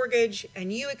on your mortgage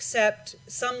and you accept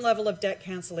some level of debt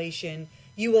cancellation,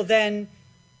 you will then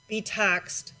be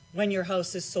taxed when your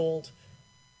house is sold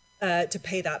to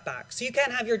pay that back. So you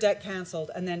can't have your debt canceled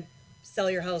and then sell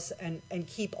your house and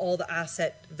keep all the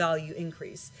asset value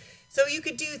increase. So you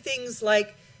could do things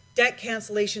like debt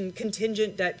cancellation,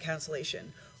 contingent debt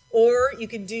cancellation. Or you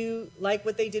can do like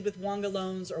what they did with Wonga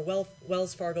loans or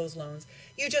Wells Fargo's loans.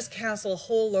 You just cancel a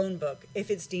whole loan book if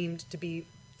it's deemed to be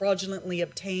fraudulently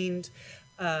obtained,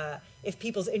 if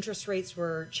people's interest rates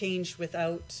were changed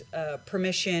without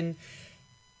permission.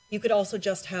 You could also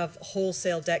just have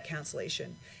wholesale debt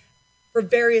cancellation for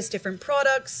various different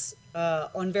products,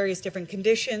 on various different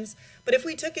conditions. But if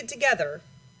we took it together,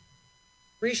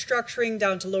 restructuring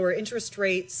down to lower interest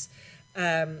rates,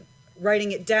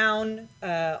 writing it down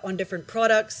on different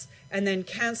products, and then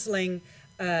canceling,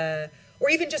 or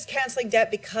even just canceling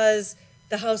debt because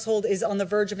the household is on the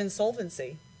verge of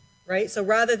insolvency, right? So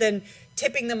rather than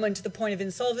tipping them into the point of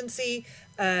insolvency,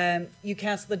 you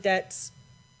cancel the debts.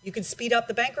 You could speed up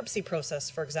the bankruptcy process,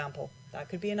 for example. That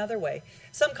could be another way.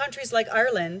 Some countries like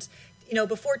Ireland, you know,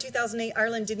 before 2008,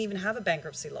 Ireland didn't even have a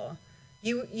bankruptcy law.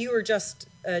 You were just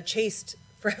chased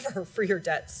forever for your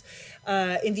debts.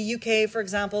 In the UK, for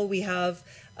example, we have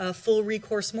full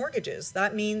recourse mortgages.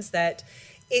 That means that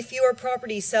if your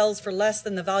property sells for less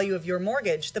than the value of your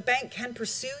mortgage, the bank can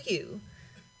pursue you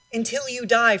until you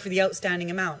die for the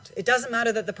outstanding amount. It doesn't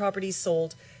matter that the property's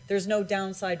sold. There's no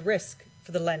downside risk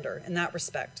for the lender in that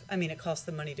respect. I mean, it costs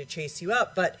them money to chase you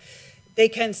up, but they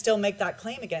can still make that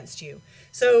claim against you.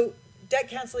 So debt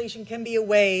cancellation can be a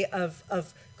way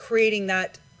of creating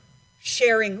that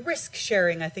sharing, risk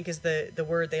sharing, I think is the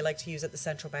word they like to use at the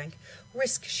central bank,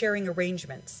 risk sharing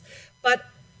arrangements. But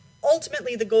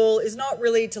ultimately the goal is not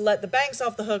really to let the banks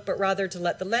off the hook, but rather to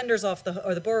let the lenders off the,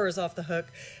 or the borrowers off the hook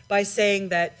by saying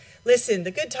that, listen,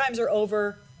 the good times are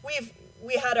over,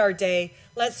 we had our day,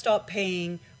 let's stop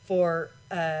paying for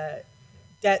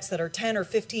debts that are 10 or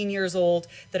 15 years old,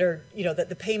 that are, you know, that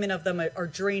the payment of them are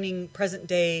draining present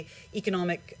day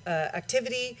economic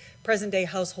activity, present day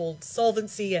household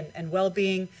solvency and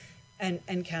well-being,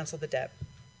 and cancel the debt.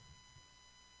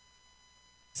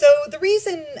 So the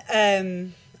reason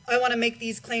I want to make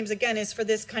these claims again is for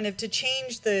this kind of to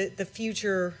change the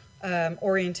future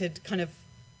oriented kind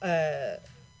of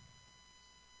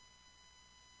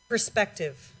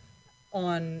perspective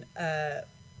on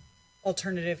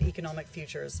alternative economic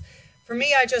futures. For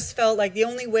me, I just felt like the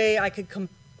only way I could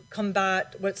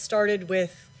combat what started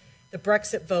with the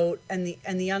Brexit vote and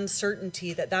the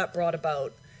uncertainty that brought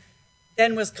about,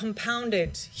 then was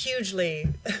compounded hugely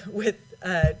with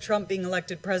Trump being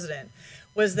elected president,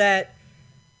 was that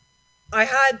I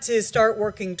had to start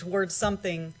working towards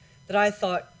something that I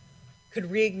thought could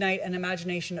reignite an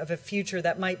imagination of a future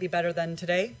that might be better than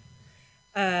today.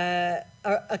 A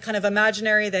kind of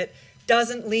imaginary that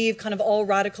doesn't leave kind of all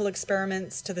radical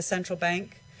experiments to the central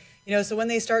bank. You know, so when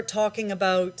they start talking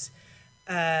about,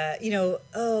 you know,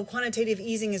 oh, quantitative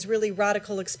easing is really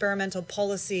radical experimental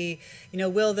policy. You know,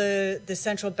 will the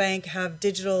central bank have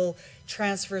digital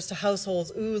transfers to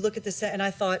households? Ooh, look at this. And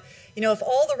I thought, you know, if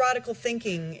all the radical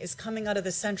thinking is coming out of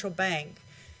the central bank,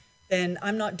 then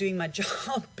I'm not doing my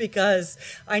job, because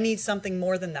I need something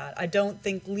more than that. I don't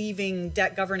think leaving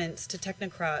debt governance to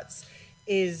technocrats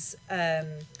is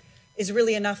is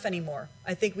really enough anymore.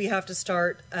 I think we have to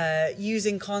start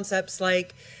using concepts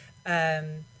like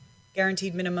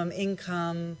guaranteed minimum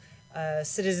income,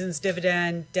 citizens'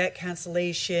 dividend, debt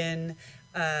cancellation,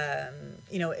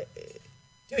 you know,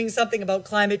 doing something about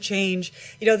climate change,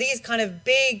 you know, these kind of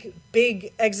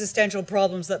big existential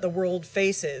problems that the world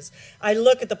faces. I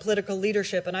look at the political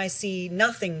leadership and I see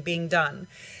nothing being done.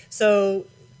 So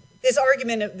this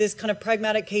argument, this kind of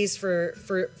pragmatic case for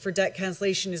debt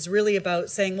cancellation is really about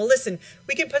saying, well, listen,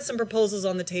 we can put some proposals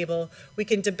on the table, we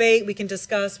can debate, we can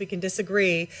discuss, we can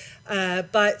disagree,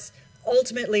 but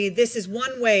ultimately this is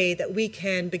one way that we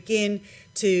can begin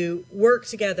to work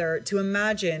together to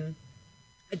imagine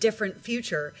a different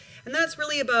future. And that's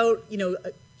really about, you know,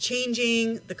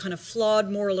 changing the kind of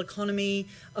flawed moral economy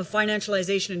of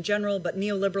financialisation in general, but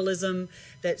neoliberalism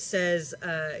that says,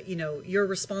 you know, you're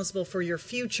responsible for your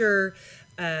future,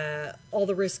 all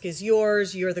the risk is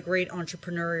yours, you're the great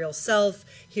entrepreneurial self,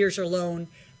 here's your loan,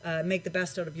 make the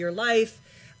best out of your life.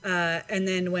 And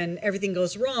then when everything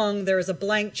goes wrong, there is a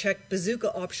blank check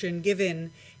bazooka option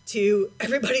given to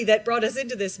everybody that brought us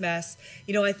into this mess.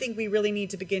 You know, I think we really need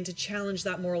to begin to challenge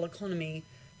that moral economy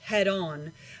head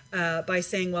on by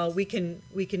saying, well, we can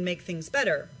make things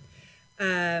better.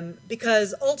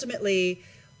 Because ultimately,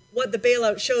 what the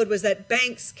bailout showed was that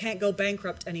banks can't go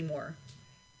bankrupt anymore.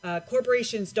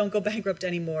 Corporations don't go bankrupt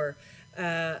anymore.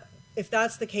 If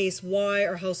that's the case, why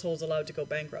are households allowed to go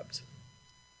bankrupt?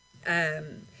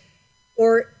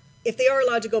 Or if they are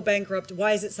allowed to go bankrupt,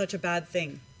 why is it such a bad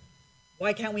thing?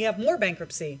 Why can't we have more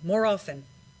bankruptcy more often,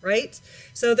 right?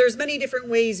 So there's many different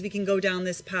ways we can go down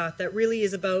this path that really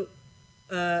is about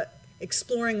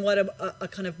exploring what a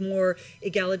kind of more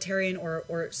egalitarian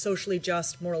or socially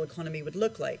just moral economy would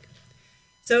look like.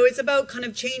 So it's about kind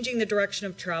of changing the direction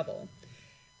of travel.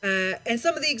 And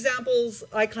some of the examples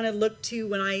I kind of look to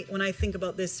when I think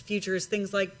about this future is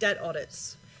things like debt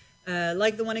audits,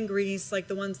 like the one in Greece, like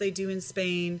the ones they do in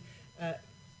Spain.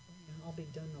 I'll be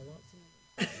done a lot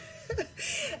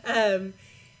sooner.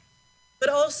 But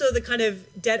also the kind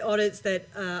of debt audits that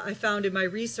I found in my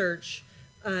research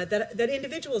that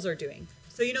individuals are doing.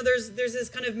 So, you know, there's this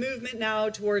kind of movement now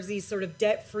towards these sort of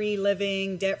debt-free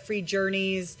living, debt-free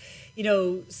journeys, you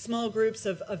know, small groups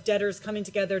of debtors coming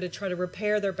together to try to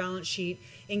repair their balance sheet,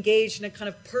 engaged in a kind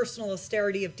of personal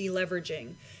austerity of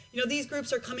deleveraging. You know, these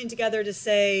groups are coming together to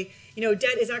say, you know,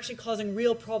 debt is actually causing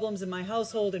real problems in my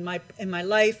household, in my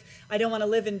life. I don't want to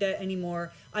live in debt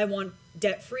anymore. I want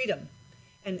debt freedom.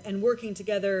 And working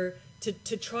together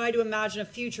to try to imagine a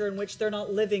future in which they're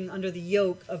not living under the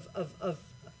yoke of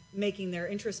making their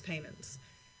interest payments.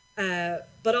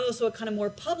 But also a kind of more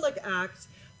public act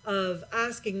of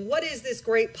asking, what is this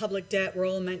great public debt we're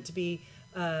all meant to be,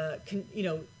 you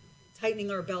know, tightening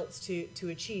our belts to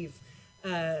achieve?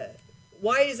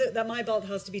 Why is it that my belt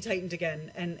has to be tightened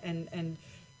again? And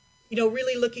you know,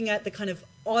 really looking at the kind of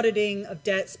auditing of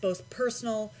debts, both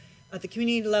personal, at the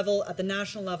community level, at the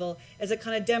national level, as a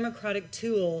kind of democratic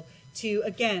tool to,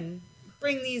 again,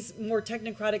 bring these more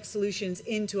technocratic solutions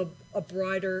into a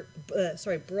broader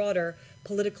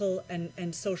political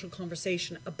and social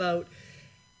conversation about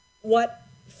what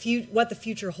the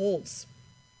future holds.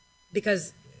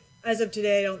 Because as of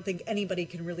today, I don't think anybody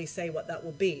can really say what that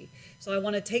will be. So I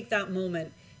want to take that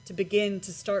moment to begin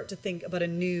to start to think about a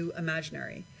new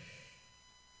imaginary.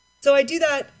 So I do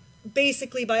that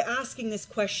basically by asking this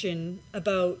question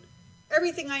about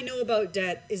everything I know about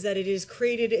debt is that it is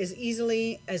created as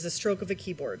easily as a stroke of a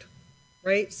keyboard,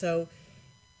 right? So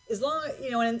as long, you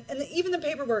know, and even the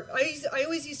paperwork, I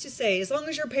always used to say, as long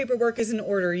as your paperwork is in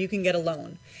order, you can get a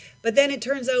loan. But then it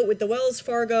turns out with the Wells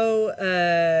Fargo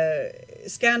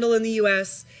scandal in the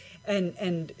US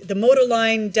and the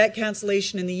monoline debt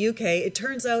cancellation in the UK, it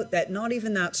turns out that not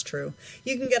even that's true.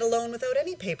 You can get a loan without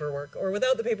any paperwork or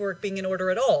without the paperwork being in order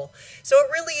at all. So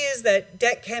it really is that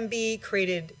debt can be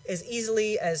created as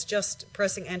easily as just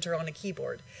pressing enter on a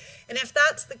keyboard. And if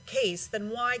that's the case, then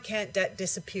why can't debt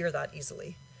disappear that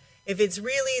easily? If it's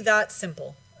really that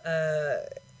simple,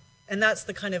 and that's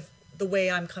the kind of the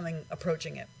way I'm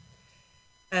approaching it.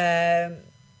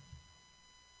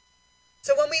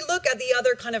 So when we look at the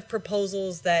other kind of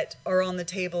proposals that are on the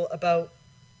table about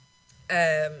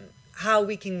how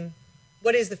we can,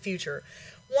 what is the future?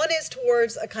 One is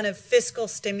towards a kind of fiscal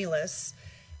stimulus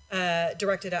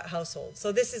directed at households.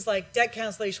 So this is like debt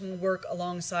cancellation will work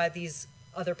alongside these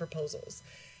other proposals.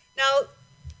 Now,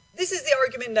 this is the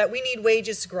argument that we need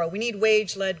wages to grow. We need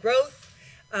wage-led growth.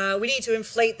 We need to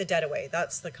inflate the debt away.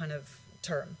 That's the kind of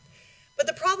term. But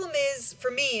the problem is,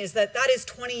 for me, is that that is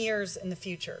 20 years in the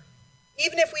future.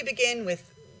 Even if we begin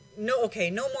with, no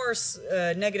more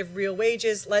negative real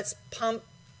wages, let's pump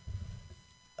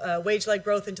wage-led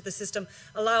growth into the system,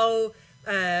 allow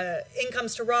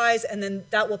incomes to rise, and then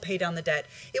that will pay down the debt.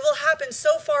 It will happen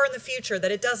so far in the future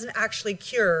that it doesn't actually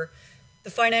cure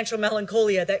the financial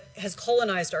melancholia that has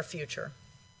colonized our future.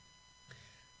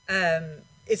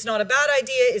 It's not a bad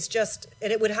idea, it's just,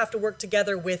 and it would have to work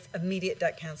together with immediate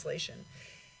debt cancellation.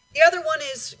 The other one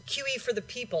is QE for the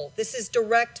people. This is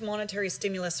direct monetary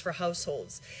stimulus for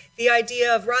households. The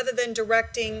idea of rather than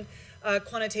directing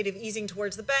quantitative easing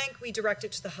towards the bank, we direct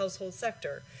it to the household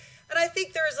sector. And I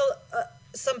think there is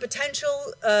some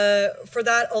potential for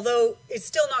that, although it's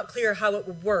still not clear how it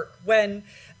would work when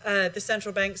the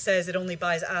central bank says it only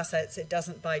buys assets, it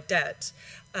doesn't buy debt.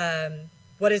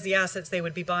 What is the assets they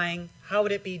would be buying? How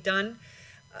would it be done?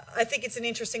 I think it's an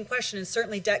interesting question, and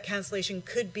certainly debt cancellation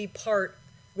could be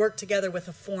work together with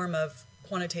a form of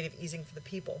quantitative easing for the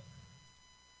people.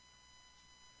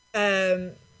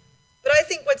 But I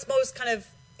think what's most kind of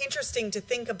interesting to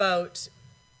think about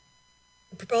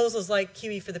proposals like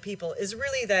QE for the people is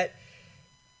really that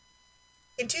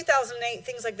in 2008,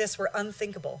 things like this were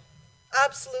unthinkable,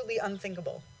 absolutely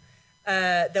unthinkable.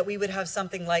 That we would have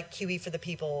something like QE for the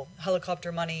people,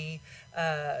 helicopter money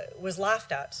was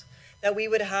laughed at. That we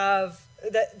would have,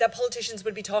 that politicians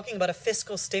would be talking about a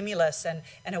fiscal stimulus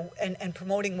and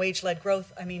promoting wage-led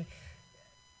growth. I mean,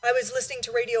 I was listening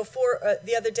to Radio 4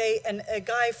 the other day, and a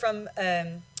guy from,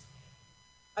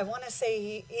 I want to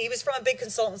say he was from a big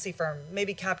consultancy firm,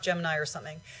 maybe Capgemini or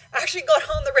something, actually got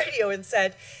on the radio and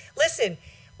said, listen,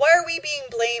 why are we being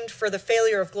blamed for the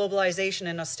failure of globalization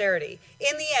and austerity?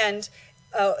 In the end,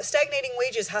 stagnating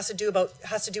wages has to do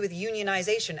with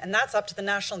unionization, and that's up to the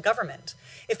national government.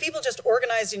 If people just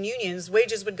organized in unions,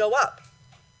 wages would go up.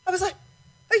 I was like,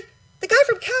 hey, the guy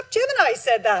from Capgemini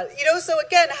said that. You know, so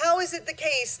again, how is it the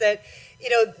case that, you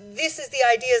know, this is the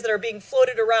ideas that are being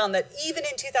floated around that even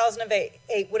in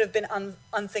 2008 would have been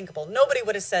unthinkable. Nobody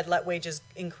would have said let wages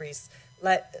increase,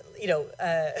 let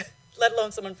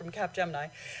alone someone from Capgemini.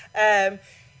 And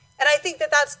I think that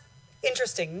that's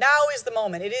interesting. Now is the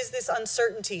moment. It is this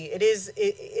uncertainty. It is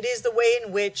the way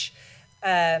in which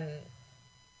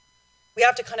we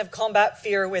have to kind of combat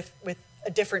fear with a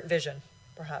different vision,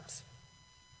 perhaps.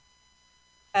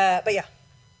 But yeah,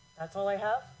 that's all I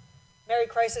have. Merry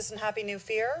Crisis and Happy New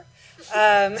Fear.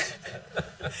 I'm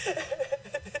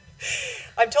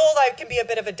told I can be a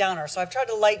bit of a downer, so I've tried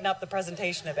to lighten up the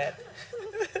presentation a bit.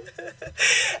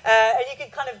 And you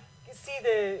can kind of see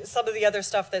some of the other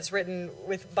stuff that's written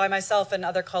by myself and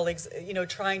other colleagues, you know,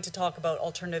 trying to talk about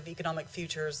alternative economic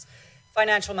futures,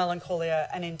 financial melancholia,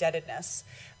 and indebtedness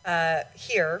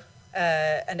here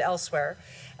and elsewhere.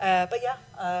 But yeah,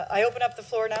 I open up the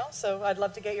floor now, so I'd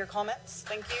love to get your comments.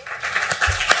 Thank you.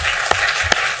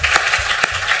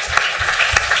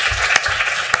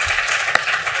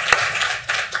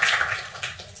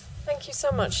 Thank you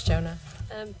so much, Johnna.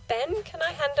 Ben, can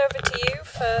I hand over to you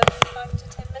for 5 to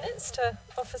 10 minutes to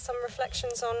offer some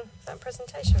reflections on that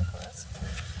presentation for us?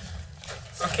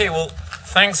 Okay, well,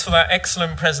 thanks for that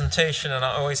excellent presentation, and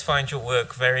I always find your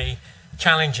work very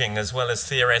challenging as well as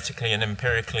theoretically and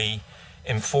empirically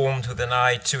informed with an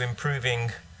eye to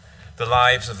improving the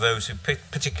lives of those who,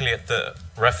 particularly at the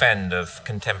rough end of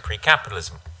contemporary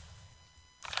capitalism.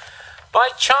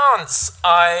 By chance,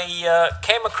 I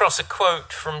came across a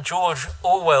quote from George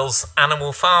Orwell's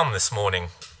Animal Farm this morning,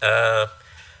 to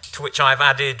which I've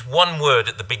added one word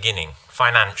at the beginning: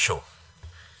 financial.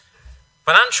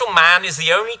 Financial man is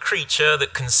the only creature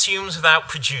that consumes without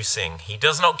producing. He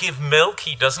does not give milk,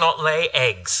 he does not lay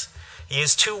eggs. He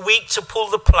is too weak to pull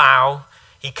the plough,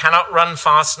 he cannot run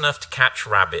fast enough to catch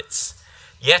rabbits.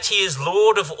 Yet he is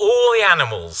lord of all the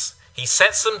animals. He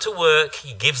sets them to work,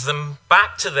 he gives them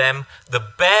back to them the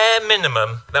bare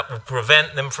minimum that will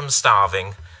prevent them from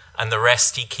starving, and the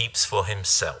rest he keeps for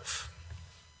himself.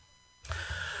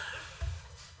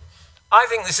 I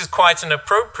think this is quite an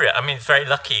appropriate, very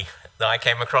lucky that I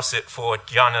came across it for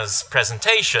Johnna's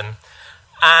presentation,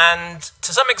 and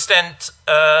to some extent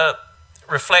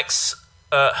reflects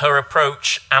her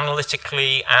approach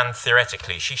analytically and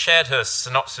theoretically. She shared her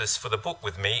synopsis for the book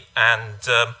with me, and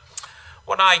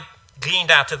what I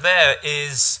gleaned out of there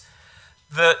is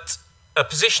that a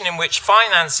position in which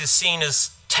finance is seen as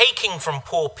taking from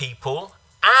poor people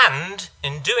and,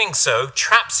 in doing so,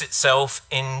 traps itself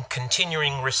in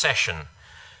continuing recession,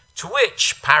 to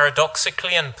which,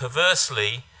 paradoxically and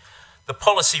perversely, the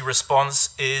policy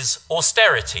response is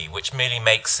austerity, which merely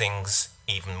makes things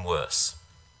even worse.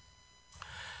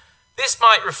 This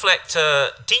might reflect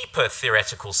a deeper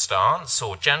theoretical stance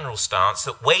or general stance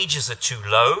that wages are too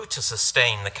low to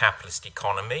sustain the capitalist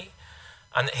economy,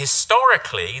 and that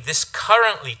historically this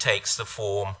currently takes the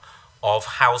form of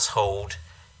household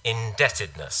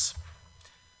indebtedness.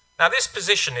 Now, this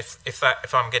position,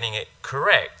 if I'm getting it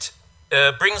correct,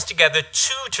 brings together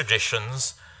two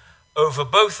traditions over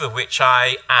both of which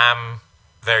I am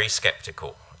very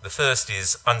skeptical. The first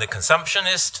is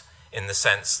underconsumptionist, in the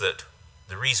sense that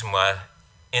the reason we're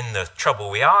in the trouble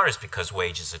we are is because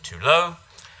wages are too low.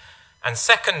 And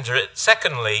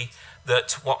secondly,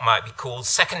 that what might be called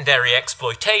secondary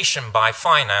exploitation by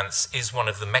finance is one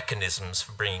of the mechanisms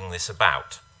for bringing this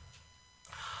about.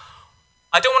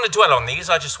 I don't want to dwell on these.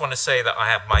 I just want to say that I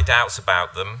have my doubts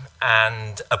about them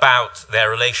and about their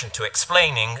relation to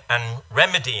explaining and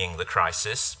remedying the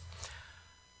crisis.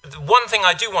 The one thing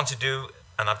I do want to do,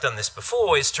 and I've done this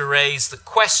before, is to raise the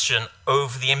question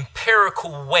over the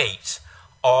empirical weight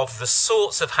of the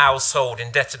sorts of household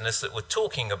indebtedness that we're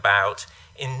talking about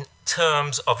in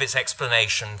terms of its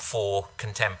explanation for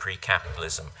contemporary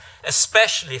capitalism,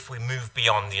 especially if we move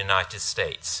beyond the United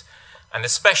States, and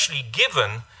especially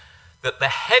given that the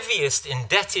heaviest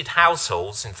indebted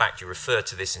households, in fact you refer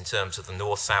to this in terms of the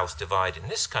north-south divide in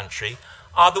this country,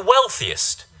 are the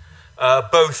wealthiest,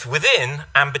 both within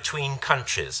and between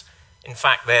countries. In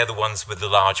fact, they're the ones with the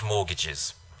large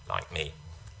mortgages, like me.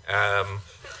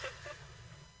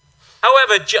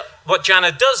 However, what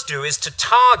Johnna does do is to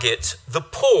target the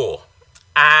poor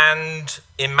and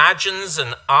imagines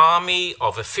an army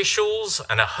of officials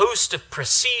and a host of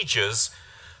procedures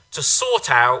to sort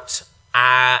out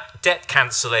debt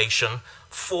cancellation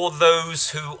for those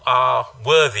who are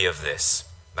worthy of this.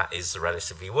 That is the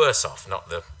relatively worse off, not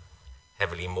the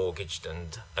heavily mortgaged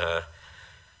and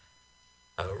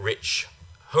rich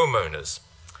homeowners.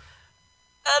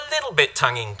 A little bit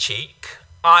tongue-in-cheek,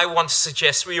 I want to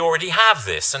suggest we already have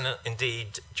this, and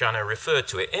indeed Johnna referred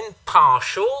to it, in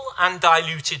partial and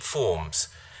diluted forms.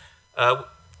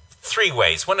 Three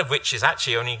ways, one of which is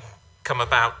actually only come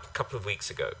about a couple of weeks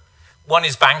ago. One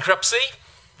is bankruptcy.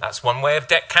 That's one way of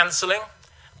debt cancelling.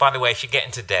 By the way, if you get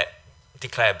into debt,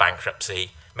 declare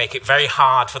bankruptcy, make it very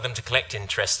hard for them to collect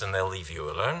interest and they'll leave you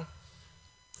alone.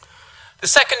 The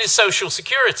second is social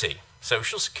security.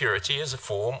 Social security is a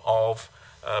form of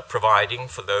providing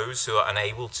for those who are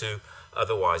unable to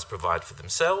otherwise provide for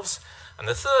themselves. And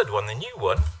the third one, the new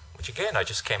one, which again I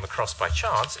just came across by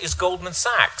chance, is Goldman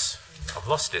Sachs. I've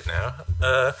lost it now.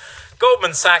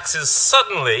 Goldman Sachs has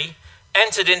suddenly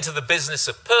entered into the business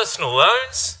of personal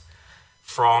loans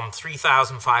from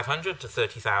 $3,500 to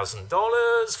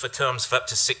 $30,000 for terms of up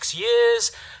to 6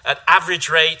 years at average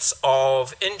rates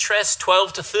of interest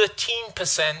 12 to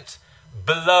 13%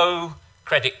 below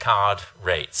credit card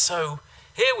rates. So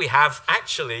here we have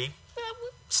actually,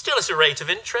 still at a rate of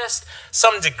interest,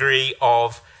 some degree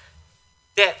of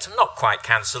debt, not quite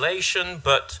cancellation,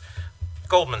 but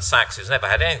Goldman Sachs, who's never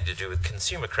had anything to do with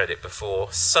consumer credit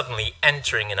before, suddenly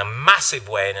entering in a massive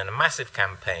way and in a massive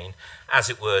campaign, as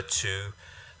it were, to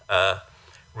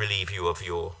relieve you of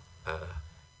your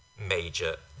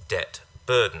major debt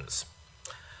burdens.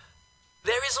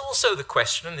 There is also the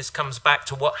question, and this comes back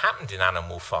to what happened in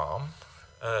Animal Farm.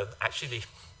 Actually,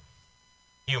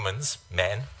 humans,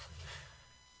 men,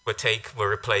 were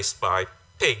replaced by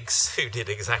pigs who did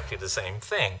exactly the same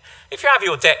thing. If you have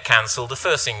your debt cancelled, the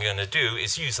first thing you're going to do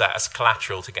is use that as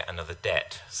collateral to get another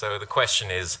debt. So the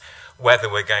question is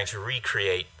whether we're going to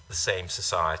recreate the same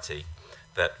society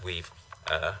that we've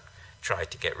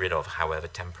tried to get rid of, however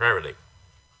temporarily.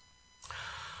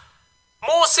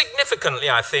 More significantly,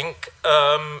 I think,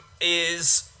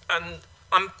 is, and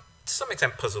I'm to some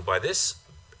extent puzzled by this,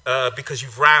 because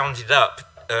you've rounded up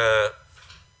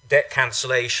debt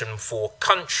cancellation for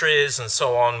countries and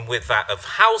so on with that of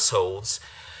households.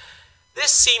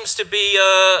 This seems to be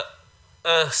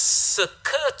a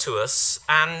circuitous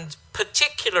and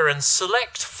particular and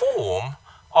select form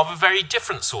of a very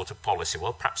different sort of policy.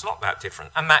 Well, perhaps not that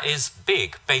different, and that is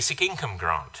big basic income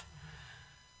grant.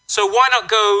 So why not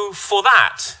go for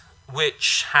that,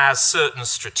 which has certain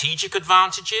strategic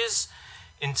advantages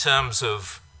in terms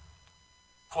of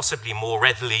possibly more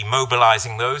readily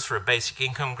mobilizing those for a basic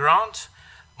income grant,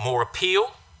 more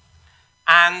appeal,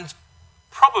 and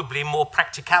probably more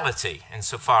practicality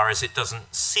insofar as it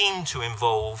doesn't seem to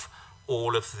involve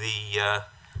all of the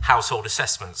household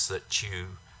assessments that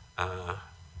you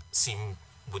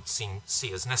would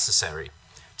see as necessary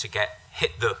to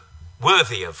hit the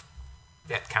worthy of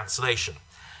debt cancellation.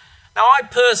 Now, I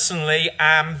personally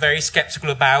am very skeptical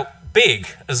about big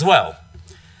as well.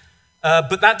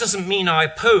 But that doesn't mean I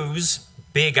oppose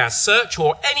big as such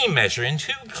or any measure,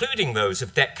 including those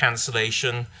of debt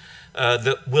cancellation,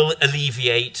 that will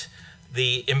alleviate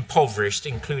the impoverished,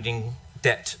 including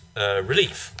debt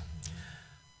relief.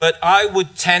 But I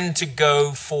would tend to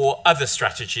go for other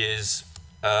strategies,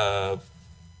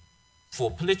 for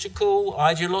political,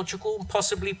 ideological, and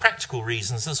possibly practical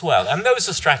reasons as well. And those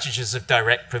are strategies of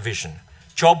direct provision,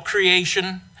 job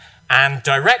creation and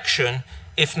direction,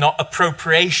 if not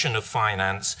appropriation of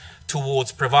finance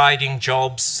towards providing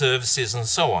jobs, services, and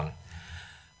so on,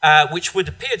 which would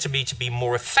appear to me to be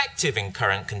more effective in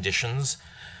current conditions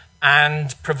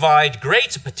and provide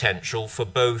greater potential for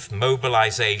both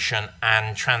mobilization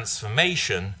and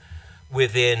transformation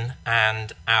within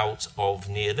and out of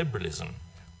neoliberalism.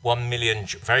 1 million,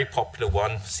 very popular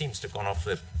one, seems to have gone off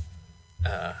the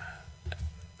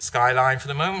skyline for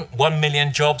the moment. 1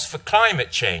 million jobs for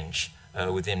climate change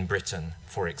within Britain,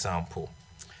 for example.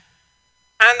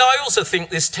 And I also think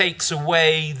this takes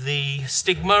away the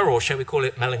stigma, or shall we call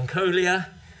it melancholia,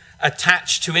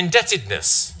 attached to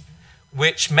indebtedness,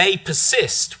 which may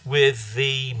persist with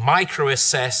the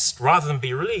micro-assessed, rather than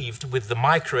be relieved, with the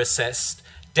micro-assessed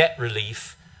debt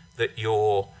relief that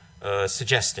you're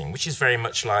suggesting, which is very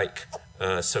much like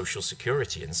social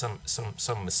security in some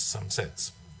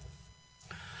sense.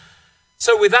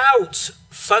 So without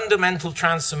fundamental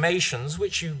transformations,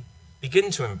 which you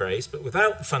begin to embrace, but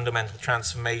without fundamental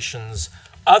transformations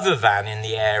other than in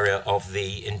the area of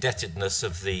the indebtedness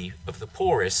of the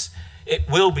poorest, it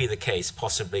will be the case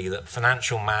possibly that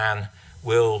financial man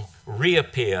will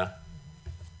reappear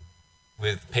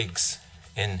with pigs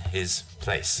in his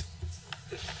place.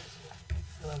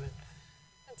 Love it.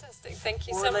 Fantastic. Thank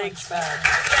you Four so legs much. back.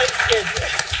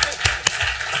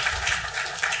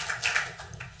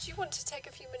 Do you want to take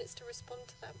a few minutes to respond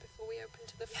to that before we open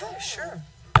to the floor? Yeah, sure.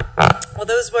 Well,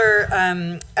 those were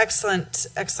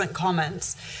excellent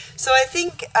comments. So I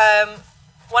think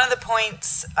one of the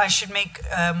points I should make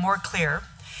more clear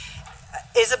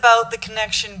is about the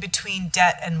connection between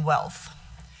debt and wealth.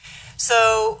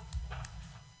 So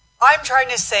I'm trying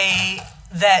to say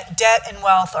that debt and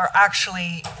wealth are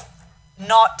actually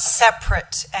not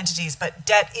separate entities, but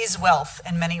debt is wealth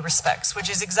in many respects, which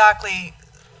is exactly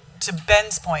to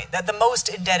Ben's point, that the most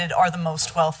indebted are the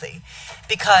most wealthy,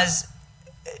 because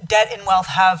debt and wealth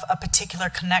have a particular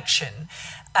connection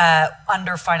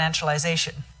under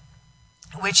financialisation,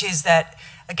 which is that,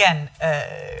 again,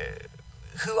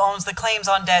 who owns the claims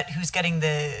on debt, who's getting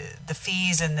the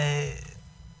fees and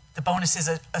the bonuses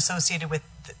associated with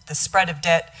the spread of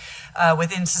debt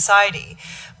within society,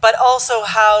 but also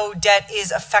how debt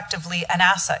is effectively an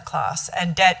asset class,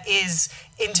 and debt is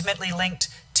intimately linked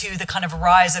to the kind of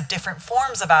rise of different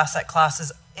forms of asset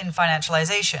classes in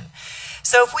financialisation.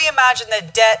 So if we imagine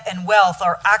that debt and wealth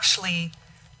are actually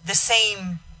the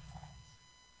same,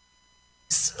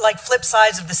 like flip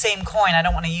sides of the same coin, I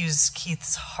don't want to use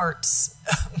Keith Hart's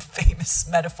famous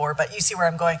metaphor, but you see where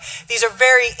I'm going. These are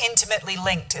very intimately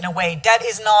linked in a way. Debt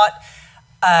is not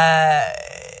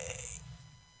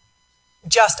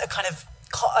just a kind of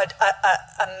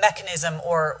a mechanism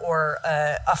or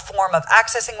a form of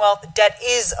accessing wealth. Debt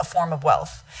is a form of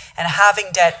wealth, and having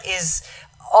debt is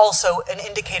also an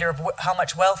indicator of how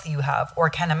much wealth you have or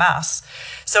can amass.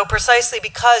 So precisely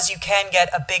because you can get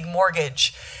a big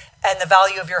mortgage and the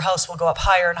value of your house will go up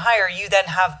higher and higher, you then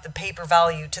have the paper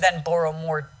value to then borrow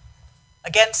more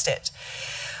against it.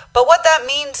 But what that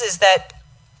means is that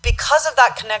because of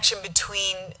that connection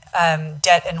between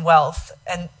debt and wealth,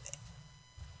 and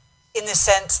in the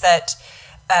sense that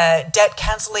debt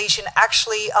cancellation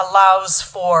actually allows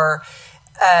for,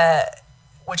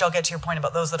 which I'll get to your point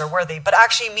about those that are worthy, but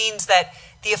actually means that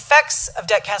the effects of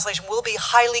debt cancellation will be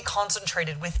highly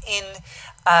concentrated within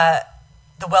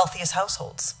the wealthiest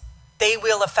households. They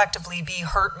will effectively be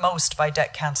hurt most by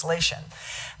debt cancellation.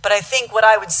 But I think what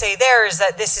I would say there is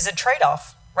that this is a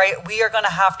trade-off, right? We are going to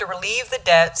have to relieve the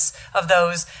debts of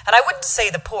those, and I wouldn't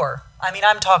say the poor. I mean,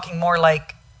 I'm talking more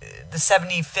like the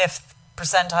 75th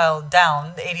percentile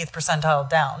down, the 80th percentile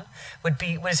down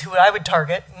was who I would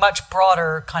target, much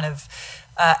broader kind of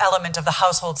element of the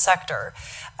household sector.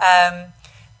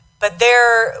 But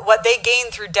what they gain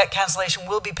through debt cancellation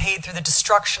will be paid through the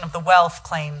destruction of the wealth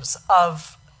claims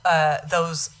of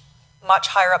those much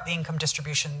higher up the income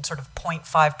distribution, sort of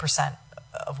 0.5%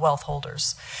 of wealth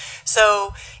holders.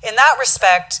 So in that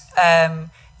respect,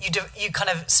 you kind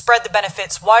of spread the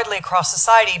benefits widely across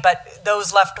society, but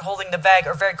those left holding the bag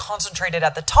are very concentrated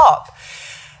at the top.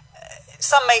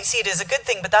 Some might see it as a good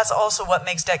thing, but that's also what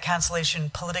makes debt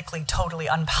cancellation politically totally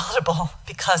unpalatable,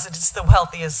 because it's the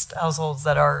wealthiest households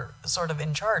that are sort of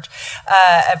in charge,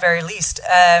 at very least.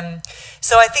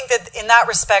 So I think that in that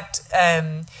respect,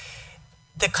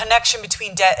 the connection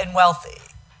between debt and wealth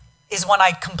is one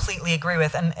I completely agree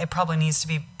with, and it probably needs to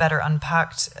be better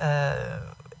unpacked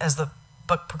as the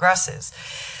book progresses.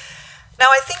 Now,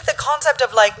 I think the concept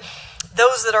of like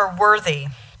those that are worthy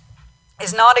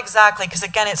is not exactly, because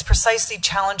again, it's precisely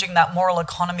challenging that moral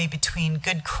economy between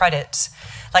good credit.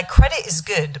 Like, credit is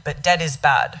good, but debt is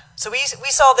bad. So we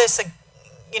saw this,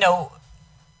 you know,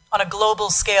 on a global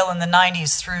scale in the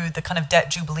 90s through the kind of debt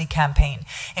jubilee campaign,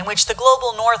 in which the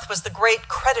global north was the great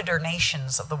creditor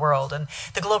nations of the world, and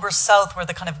the global south were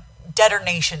the kind of debtor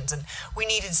nations, and we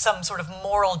needed some sort of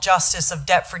moral justice of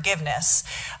debt forgiveness.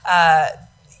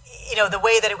 You know, the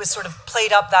way that it was sort of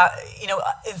played up that, you know,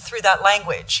 through that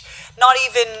language. Not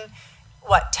even,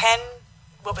 what, 10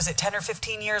 or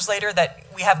 15 years later that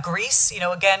we have Greece, you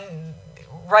know, again,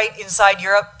 right inside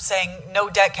Europe saying no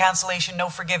debt cancellation, no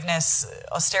forgiveness,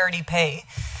 austerity pay.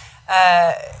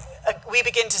 We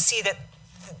begin to see that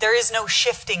there is no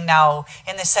shifting now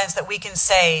in the sense that we can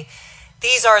say,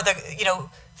 these are the, you know,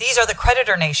 these are the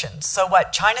creditor nations. So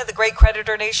what, China, the great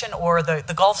creditor nation, or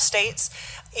the Gulf states,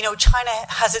 you know, China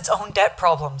has its own debt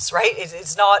problems, right?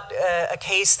 It's not a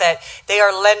case that they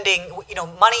are lending, you know,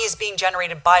 money is being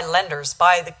generated by lenders,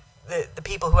 by the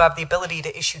people who have the ability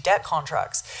to issue debt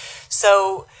contracts.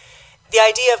 So the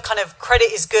idea of kind of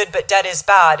credit is good but debt is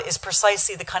bad is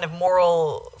precisely the kind of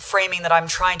moral framing that I'm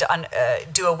trying to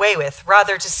do away with,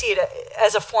 rather to see it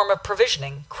as a form of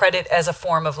provisioning, credit as a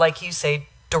form of, like you say,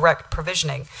 direct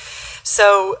provisioning.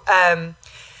 So,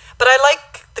 but I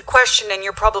like the question, and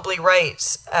you're probably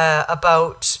right,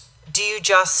 about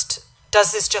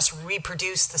does this just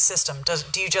reproduce the system?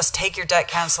 Do you just take your debt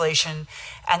cancellation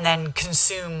and then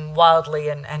consume wildly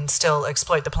and still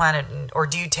exploit the planet? Or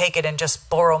do you take it and just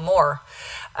borrow more,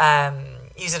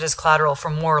 use it as collateral for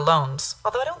more loans?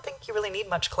 Although I don't think you really need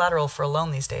much collateral for a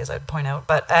loan these days, I'd point out.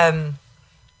 But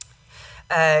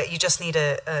you just need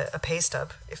a pay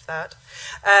stub, if that.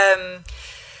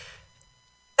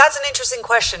 That's an interesting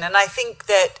question, and I think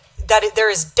that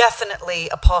there is definitely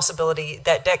a possibility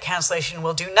that debt cancellation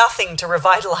will do nothing to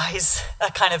revitalize a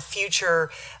kind of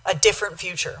future, a different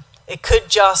future. It could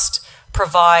just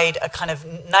provide a kind of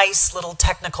nice little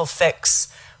technical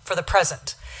fix for the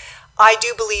present. I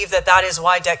do believe that that is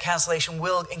why debt cancellation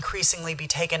will increasingly be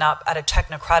taken up at a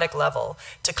technocratic level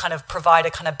to kind of provide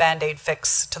a kind of band-aid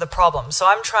fix to the problem. So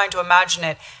I'm trying to imagine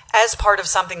it as part of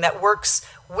something that works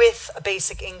with a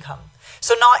basic income.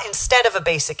 So not instead of a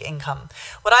basic income.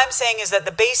 What I'm saying is that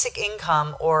the basic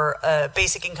income, or a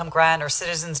basic income grant or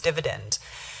citizens' dividend,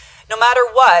 no matter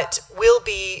what, will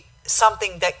be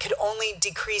something that could only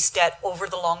decrease debt over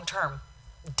the long term,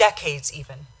 decades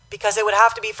even, because it would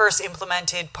have to be first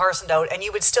implemented, parsoned out, and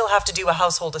you would still have to do a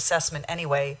household assessment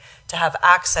anyway to have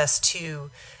access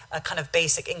to a kind of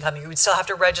basic income. You would still have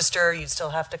to register, you'd still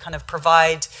have to kind of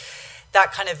provide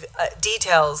that kind of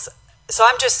details. So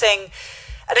I'm just saying,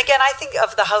 and again, I think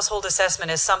of the household assessment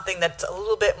as something that's a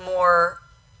little bit more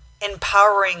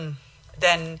empowering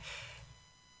than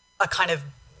a kind of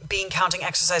bean counting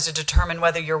exercise to determine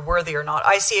whether you're worthy or not.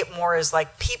 I see it more as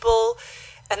like people,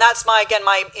 and that's my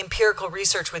empirical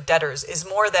research with debtors, is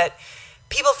more that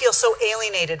people feel so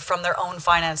alienated from their own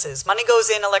finances. Money goes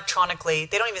in electronically.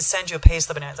 They don't even send you a pay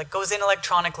slip. It's like goes in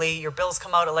electronically. Your bills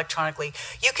come out electronically.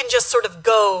 You can just sort of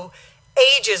go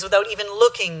ages without even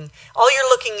looking. All you're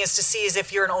looking is to see is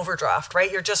if you're an overdraft, right?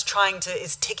 You're just trying to,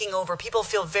 it's ticking over. People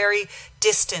feel very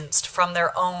distanced from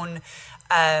their own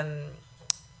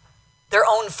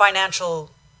financial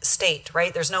state,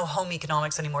 right? There's no home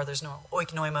economics anymore. There's no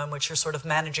oikonomy in which you're sort of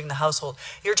managing the household.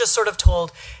 You're just sort of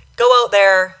told, go out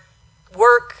there,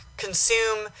 work,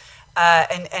 consume,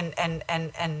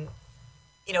 and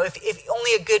you know, if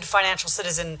only a good financial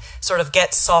citizen sort of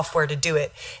gets software to do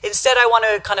it. Instead, I want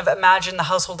to kind of imagine the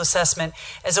household assessment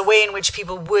as a way in which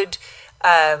people would,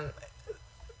 I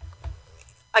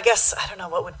guess, I don't know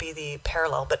what would be the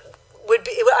parallel, but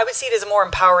I would see it as a more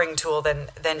empowering tool than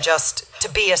just to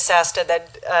be assessed and then,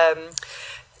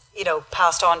 you know,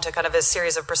 passed on to kind of a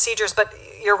series of procedures. But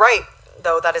you're right,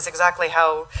 though, that is exactly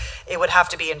how it would have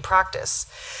to be in practice.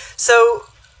 So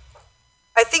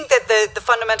I think that the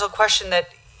fundamental question that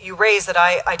you raise that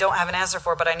I don't have an answer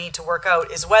for, but I need to work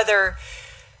out, is whether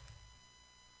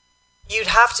you'd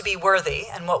have to be worthy,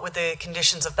 and what would the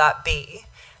conditions of that be?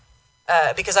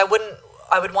 Because I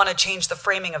would want to change the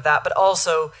framing of that, but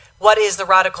also what is the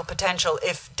radical potential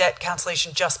if debt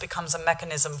cancellation just becomes a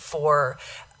mechanism for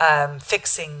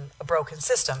fixing a broken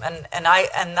system? And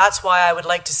that's why I would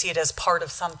like to see it as part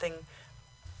of something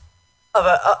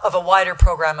of a wider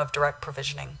program of direct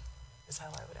provisioning, is how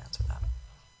I would answer that.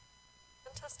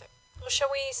 Fantastic. Well, shall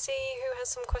we see who has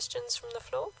some questions from the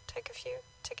floor? Take a few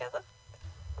together.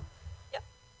 Yeah.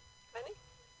 Any?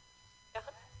 Yeah.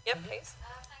 Yeah, please.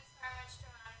 Thanks very much,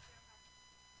 Joanna, for your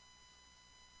presentation.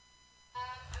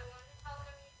 I wondered how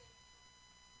come you did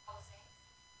housing,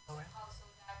 also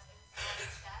that is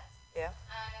mortgage debt, Yeah.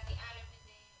 and at the end of the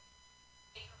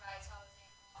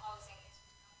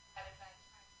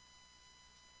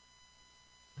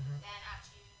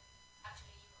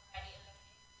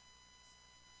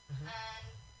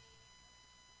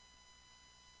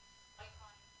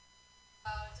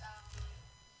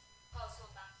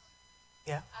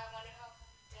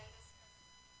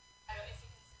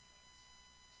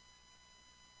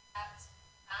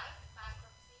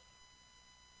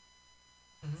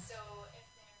So if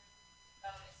their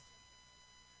loan is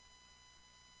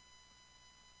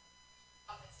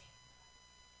compensate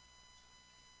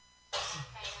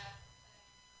kind of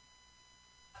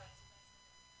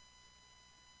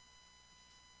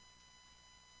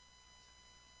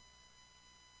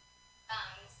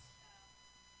banks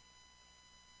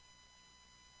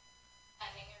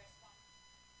pending a response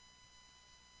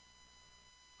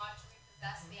not to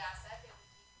repossess the asset, it would be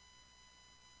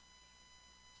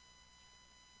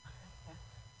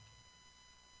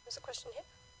There's a question here.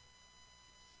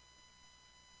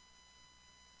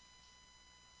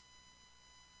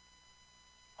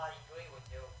 I agree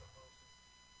with your proposal.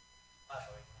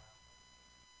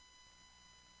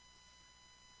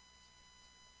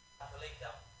 I believe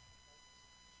that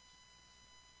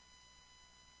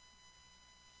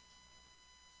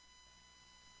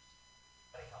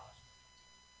very harsh.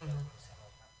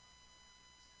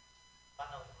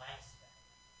 One of the mainstay.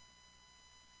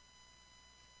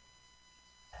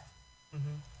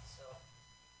 So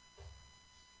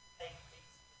take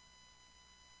these.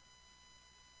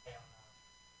 Yeah.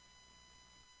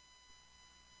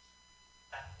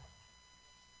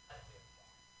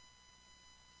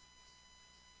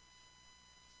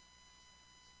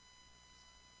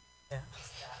 And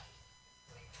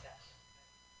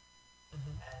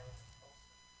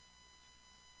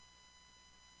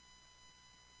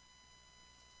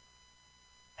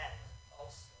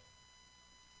also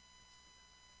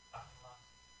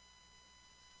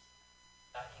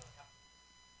that income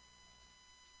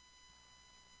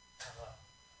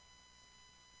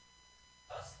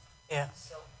first. Yeah.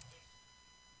 So if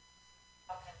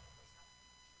how can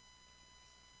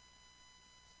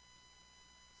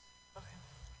Okay.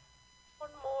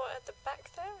 One more at the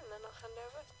back there, and then I'll hand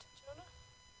over to Johnna.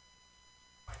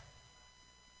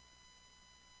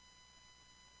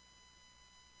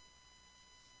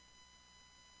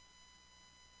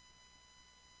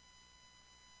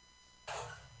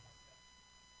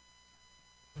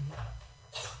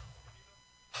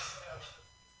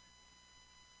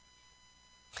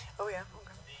 Oh yeah. Okay.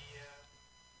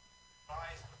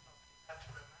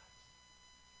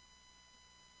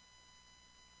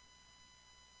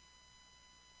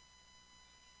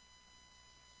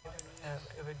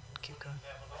 It would keep going.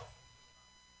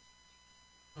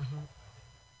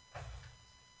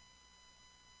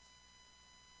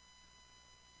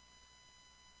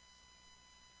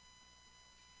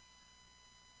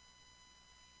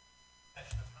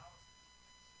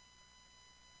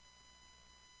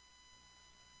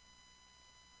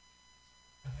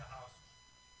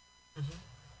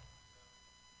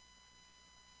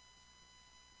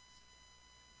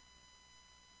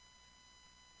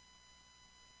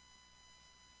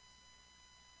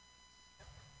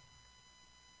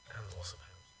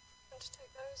 Want to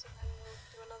take those, and then we'll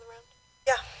do another round.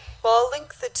 Yeah, well, I'll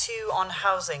link the two on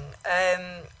housing.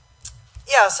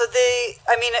 Yeah, so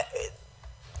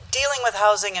dealing with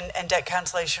housing and debt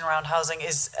cancellation around housing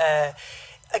is,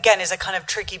 again, is a kind of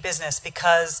tricky business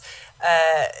because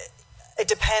it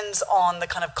depends on the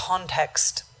kind of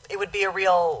context. It would be a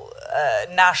real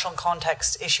national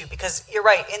context issue because you're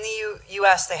right, in the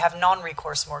US they have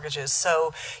non-recourse mortgages,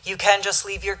 so you can just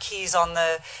leave your keys on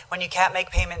when you can't make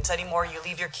payments anymore, you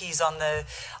leave your keys in the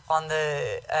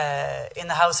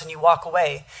house and you walk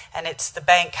away, and it's the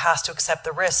bank has to accept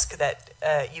the risk that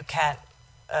you can't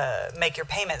make your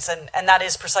payments, and that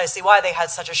is precisely why they had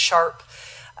such a sharp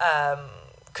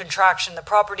contraction. The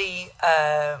property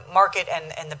market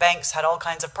and the banks had all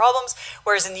kinds of problems,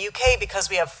 whereas in the UK, because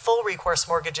we have full recourse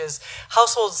mortgages,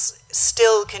 households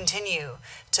still continue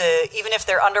to, even if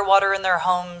they're underwater in their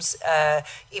homes,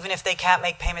 even if they can't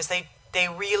make payments, they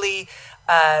really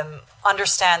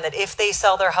understand that if they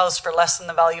sell their house for less than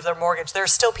the value of their mortgage, there are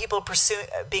still people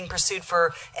being pursued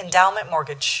for endowment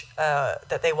mortgage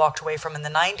that they walked away from in the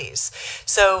 90s.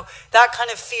 So that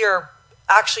kind of fear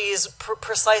actually is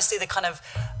precisely the kind of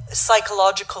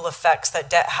psychological effects that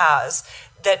debt has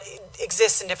that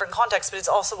exists in different contexts, but it's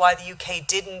also why the UK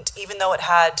didn't, even though it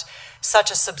had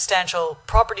such a substantial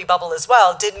property bubble as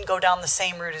well, didn't go down the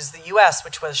same route as the US,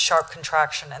 which was sharp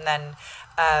contraction and then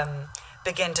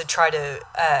begin to try to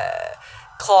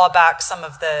claw back some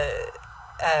of the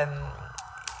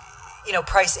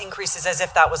price increases as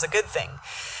if that was a good thing.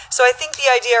 So I think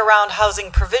the idea around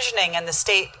housing provisioning and the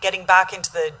state getting back into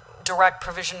the direct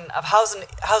provision of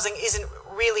housing is a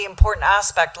really important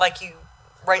aspect, like you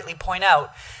rightly point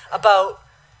out, about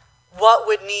what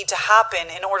would need to happen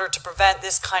in order to prevent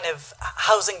this kind of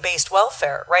housing-based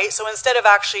welfare, right? So instead of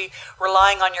actually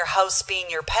relying on your house being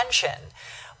your pension,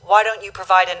 why don't you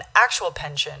provide an actual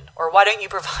pension? Or why don't you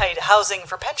provide housing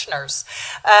for pensioners?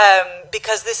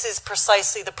 Because this is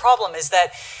precisely the problem, is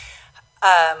that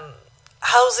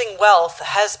housing wealth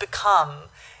has become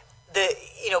the,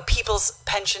 people's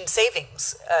pension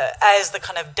savings, as the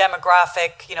kind of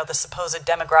demographic, the supposed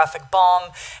demographic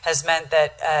bomb has meant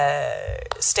that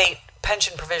state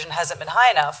pension provision hasn't been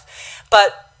high enough.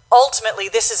 But ultimately,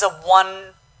 this is a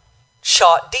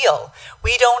one-shot deal.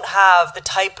 We don't have the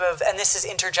type of, and this is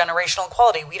intergenerational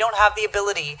equality, we don't have the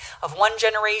ability of one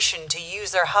generation to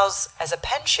use their house as a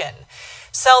pension,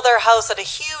 sell their house at a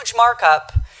huge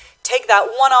markup, take that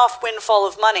one-off windfall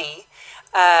of money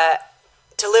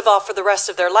to live off for the rest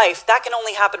of their life. That can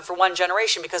only happen for one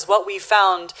generation, because what we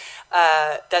found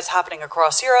that's happening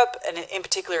across Europe, and in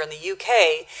particular in the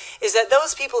UK, is that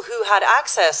those people who had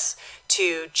access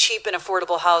to cheap and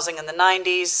affordable housing in the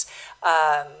 90s,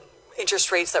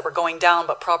 interest rates that were going down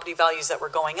but property values that were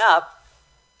going up,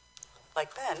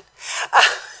 like then,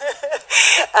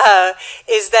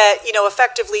 is that,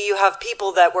 effectively you have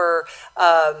people that were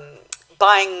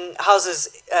buying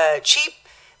houses cheap.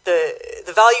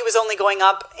 The value was only going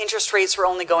up, interest rates were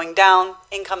only going down,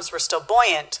 incomes were still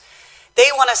buoyant. They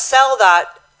want to sell that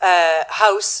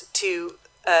house to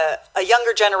a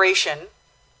younger generation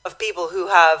of people who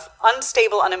have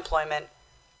unstable unemployment,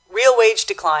 real wage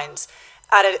declines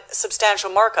at a substantial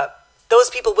markup. Those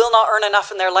people will not earn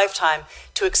enough in their lifetime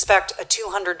to expect a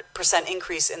 200%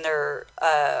 increase in their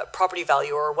property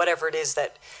value, or whatever it is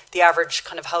that the average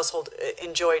kind of household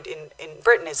enjoyed in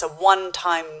Britain. It's a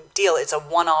one-time deal. It's a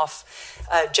one-off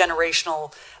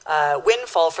generational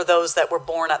windfall for those that were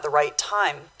born at the right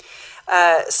time.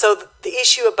 So the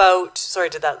issue about, sorry,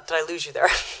 did I lose you there?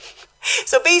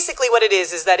 So basically what it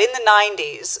is that in the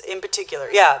 90s in particular,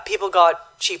 people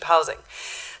got cheap housing.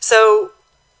 So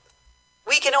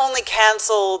we can only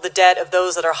cancel the debt of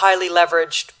those that are highly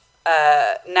leveraged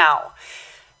now.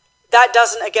 That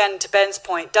doesn't, again, to Ben's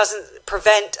point, doesn't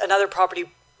prevent another property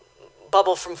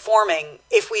bubble from forming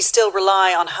if we still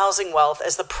rely on housing wealth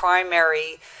as the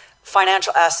primary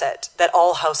financial asset that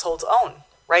all households own,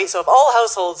 right? So if all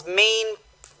households' main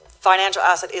financial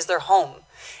asset is their home,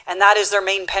 and that is their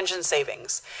main pension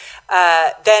savings,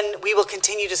 then we will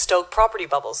continue to stoke property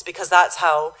bubbles, because that's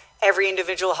how every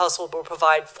individual household will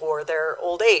provide for their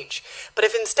old age. But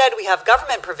if instead we have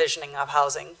government provisioning of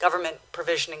housing, government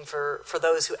provisioning for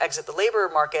those who exit the labor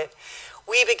market,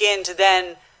 we begin to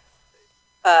then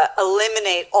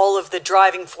eliminate all of the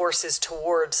driving forces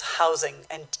towards housing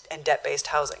and debt-based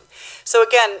housing. So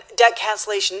again, debt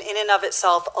cancellation in and of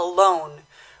itself alone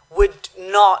would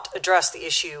not address the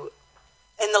issue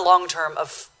in the long term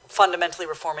of fundamentally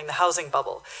reforming the housing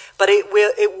bubble, but it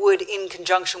would in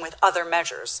conjunction with other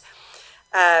measures.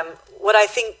 What I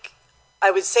think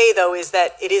I would say, though, is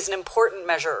that it is an important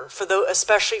measure,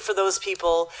 especially for those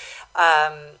people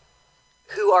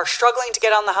who are struggling to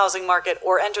get on the housing market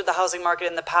or entered the housing market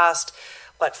in the past,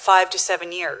 5 to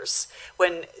 7 years,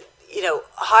 when,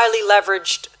 highly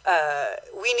leveraged,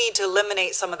 we need to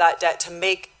eliminate some of that debt to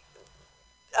make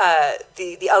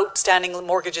the outstanding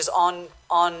mortgages on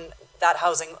that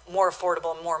housing more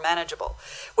affordable and more manageable,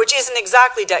 which isn't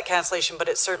exactly debt cancellation, but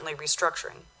it's certainly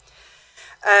restructuring.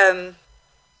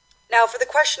 Now, for the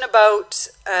question about,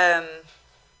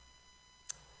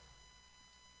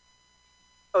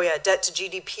 debt to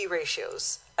GDP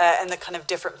ratios and the kind of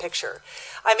different picture.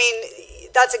 I mean,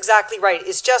 that's exactly right.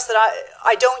 It's just that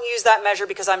I don't use that measure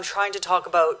because I'm trying to talk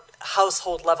about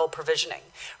household level provisioning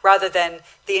rather than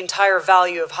the entire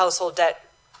value of household debt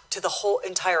to the whole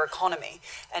entire economy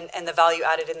and the value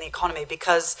added in the economy,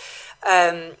 because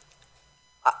I'm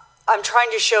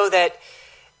trying to show that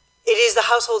it is the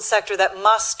household sector that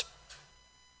must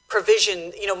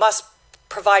provision, must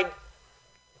provide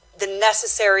the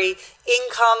necessary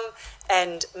income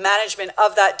and management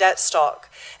of that debt stock.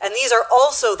 And these are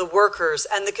also the workers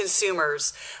and the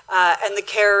consumers and the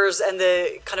carers and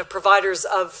the kind of providers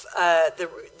of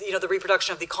the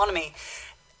reproduction of the economy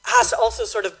has to also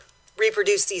sort of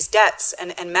reproduce these debts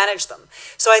and manage them.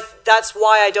 So that's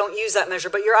why I don't use that measure.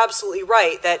 But you're absolutely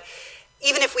right that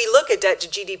even if we look at debt to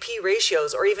GDP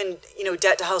ratios or even,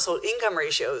 debt to household income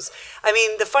ratios, I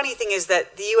mean, the funny thing is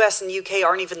that the US and UK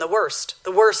aren't even the worst.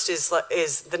 The worst is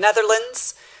the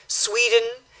Netherlands, Sweden,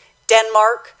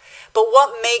 Denmark. But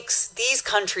what makes these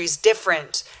countries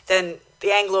different than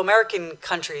the Anglo-American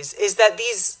countries is that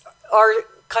these are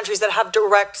countries that have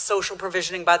direct social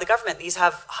provisioning by the government. These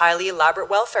have highly elaborate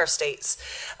welfare states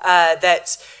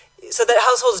that so that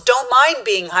households don't mind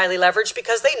being highly leveraged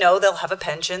because they know they'll have a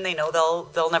pension, they know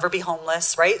they'll never be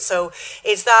homeless, right? So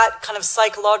it's that kind of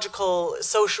psychological,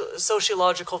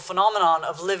 sociological phenomenon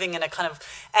of living in a kind of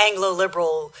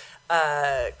Anglo-liberal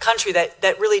country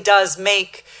that really does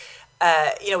make,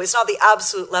 it's not the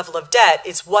absolute level of debt,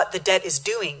 it's what the debt is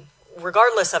doing,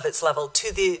 regardless of its level,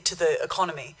 to the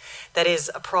economy that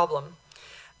is a problem.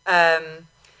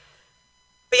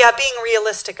 But yeah, being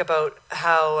realistic about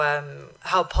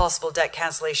how possible debt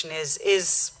cancellation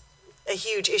is a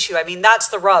huge issue. I mean, that's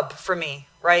the rub for me,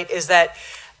 right? Is that,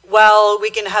 well, we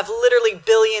can have literally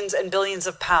billions and billions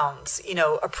of pounds,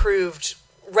 approved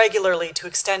regularly to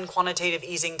extend quantitative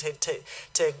easing,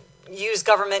 to use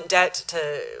government debt,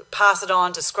 to pass it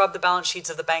on, to scrub the balance sheets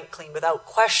of the bank clean without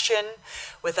question,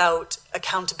 without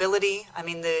accountability. I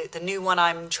mean, the new one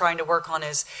I'm trying to work on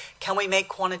is, can we make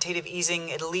quantitative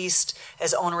easing at least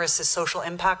as onerous as social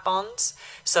impact bonds?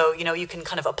 So, you can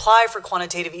kind of apply for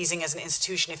quantitative easing as an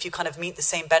institution if you kind of meet the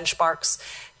same benchmarks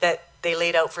that they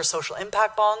laid out for social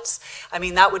impact bonds. I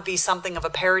mean, that would be something of a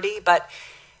parity, but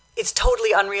it's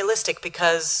totally unrealistic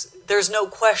because there's no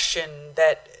question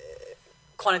that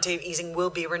quantitative easing will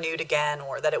be renewed again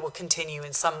or that it will continue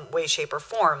in some way, shape, or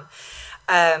form,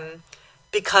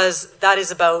 because that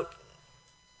is about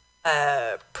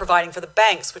providing for the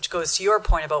banks, which goes to your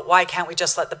point about why can't we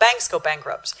just let the banks go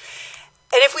bankrupt?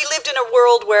 And if we lived in a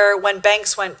world where when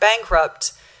banks went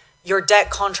bankrupt, your debt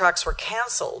contracts were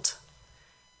canceled,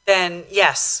 then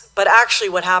yes. But actually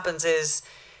what happens is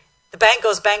the bank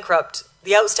goes bankrupt,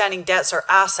 the outstanding debts are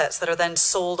assets that are then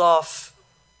sold off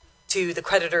to the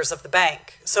creditors of the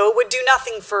bank. So it would do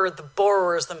nothing for the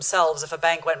borrowers themselves if a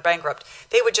bank went bankrupt.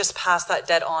 They would just pass that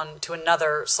debt on to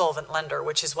another solvent lender,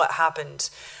 which is what happened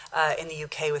in the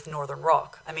UK with Northern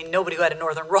Rock. I mean, nobody who had a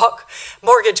Northern Rock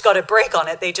mortgage got a break on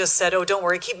it. They just said, oh, don't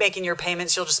worry, keep making your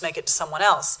payments, you'll just make it to someone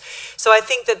else. So I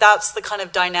think that that's the kind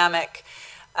of dynamic.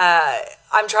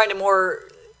 I'm trying to more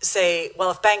say,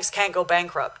 well, if banks can't go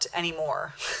bankrupt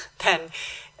anymore, then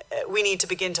we need to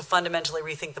begin to fundamentally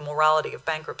rethink the morality of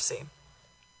bankruptcy.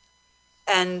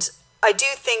 And I do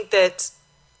think that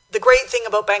the great thing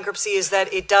about bankruptcy is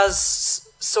that it does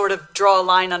sort of draw a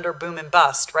line under boom and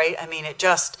bust, right? I mean, it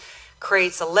just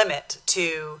creates a limit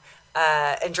to,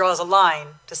 and draws a line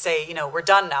to say, we're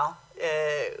done now.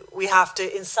 We have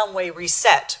to in some way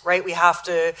reset, right? We have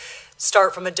to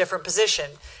start from a different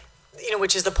position,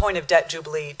 which is the point of debt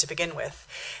jubilee to begin with.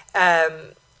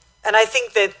 And I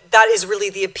think that is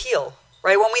really the appeal,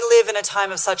 right? When we live in a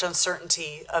time of such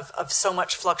uncertainty, of so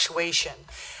much fluctuation,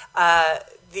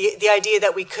 the idea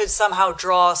that we could somehow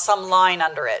draw some line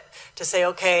under it to say,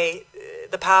 okay,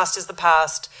 the past is the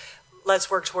past, let's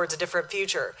work towards a different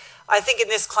future. I think in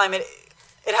this climate,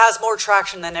 it has more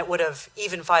traction than it would have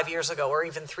even 5 years ago or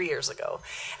even 3 years ago.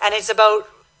 And it's about,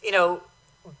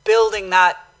 building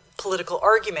that political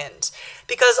argument,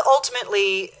 because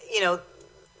ultimately,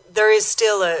 there is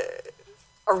still a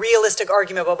realistic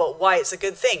argument about why it's a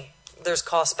good thing. There's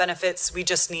cost benefits. We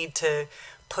just need to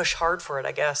push hard for it,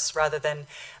 I guess, rather than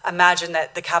imagine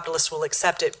that the capitalists will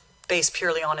accept it based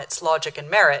purely on its logic and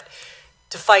merit,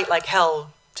 to fight like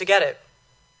hell to get it.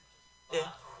 Yeah.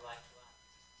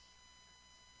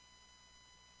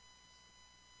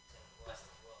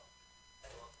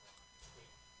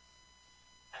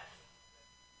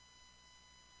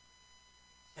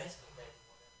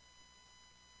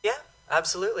 Yeah,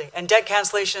 absolutely. And debt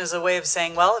cancellation is a way of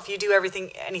saying, well, if you do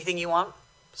anything you want,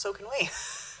 so can we.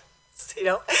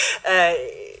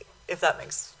 If that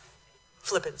makes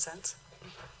flippant sense.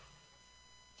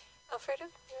 Alfredo,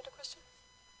 you had a question?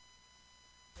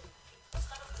 Let's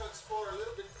kind of to explore a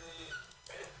little bit the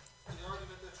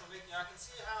argument that you're making. I can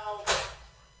see how this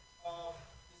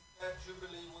debt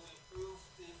jubilee would improve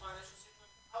the financial situation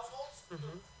of households.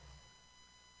 Mm-hmm.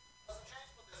 Doesn't change,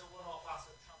 but there's a one-off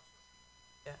asset transfer.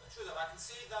 Yeah. True that. I can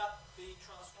see that being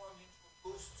transformed into a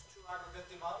boost to aggregate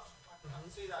demand. I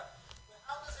can see that. But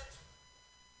how does it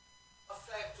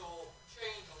affect or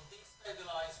change or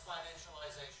destabilize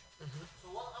financialisation? Mm-hmm. So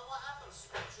what happens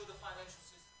to the financial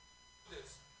system to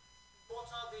this? What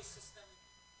are these systemic?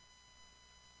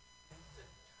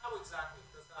 How exactly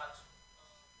does that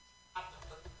happen?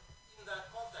 But in that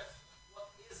context, what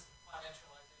is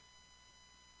financialisation?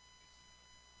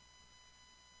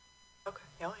 Okay.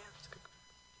 Yeah, that's good.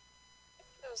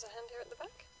 There was a hand here at the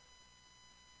back.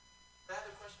 I have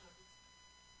a question.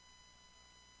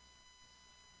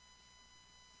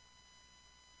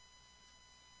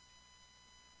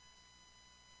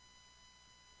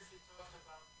 If you talked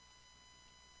about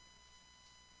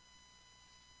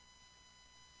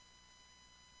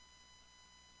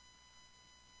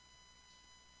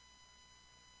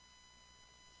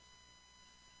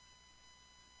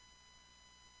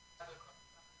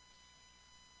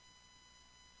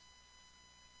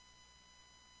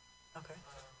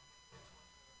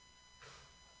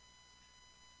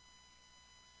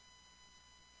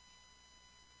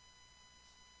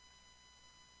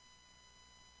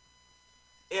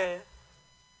Yeah.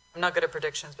 I'm not good at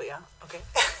predictions, but yeah. Okay.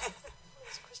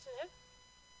 There's a question here.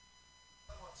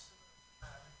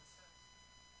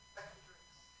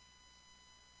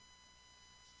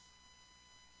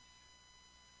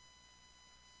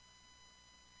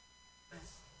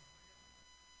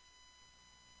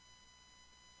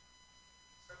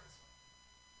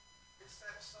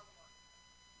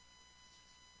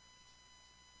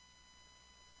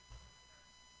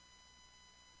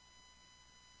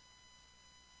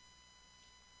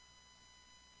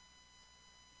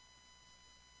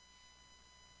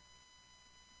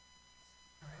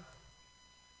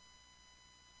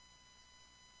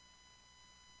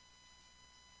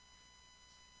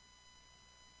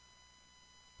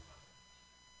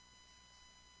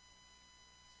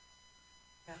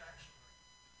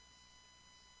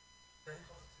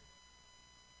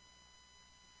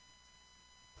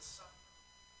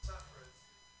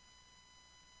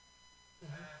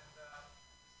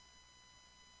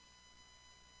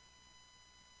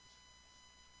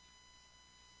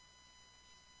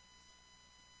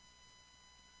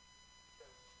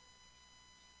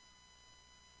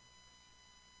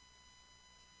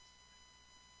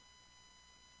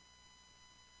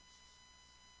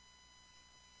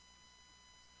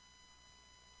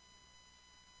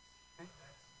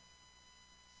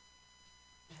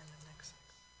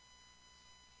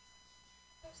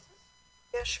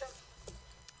 Yeah, sure.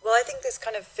 Well, I think this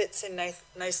kind of fits in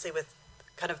nicely with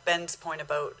kind of Ben's point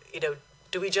about,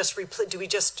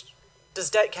 does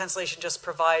debt cancellation just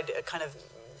provide a kind of,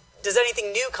 does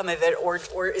anything new come of it,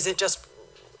 or is it just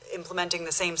implementing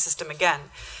the same system again?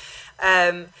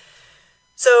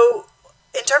 So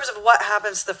in terms of what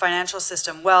happens to the financial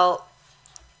system, well,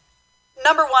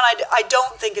 number one, I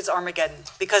don't think it's Armageddon,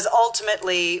 because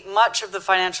ultimately much of the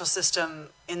financial system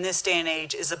in this day and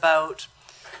age is about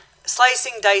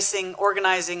slicing, dicing,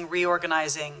 organizing,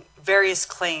 reorganizing various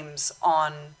claims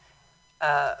on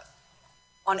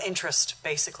interest,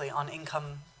 basically, on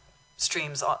income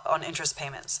streams, on interest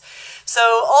payments. So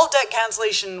all debt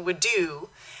cancellation would do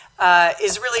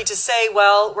is really to say,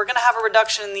 well, we're going to have a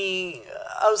reduction in the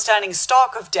outstanding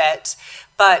stock of debt,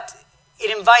 but it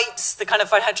invites the kind of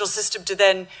financial system to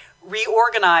then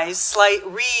reorganize,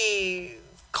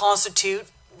 reconstitute,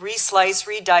 reslice,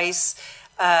 redice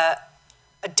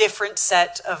a different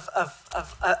set of a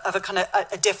kind of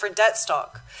a different debt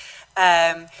stock.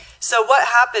 So what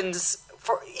happens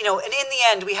and in the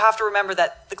end, we have to remember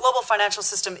that the global financial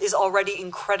system is already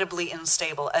incredibly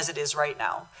unstable as it is right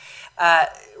now.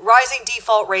 Rising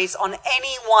default rates on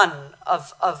any one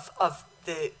of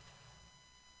the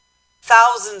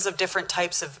thousands of different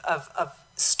types of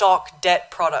stock debt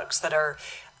products that are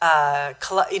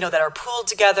that are pooled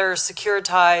together,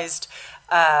 securitized,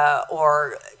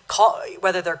 or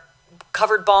whether they're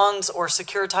covered bonds or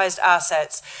securitized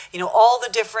assets, all the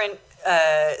different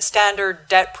standard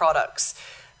debt products.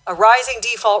 A rising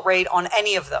default rate on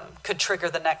any of them could trigger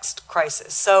the next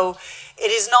crisis. So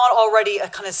it is not already a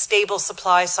kind of stable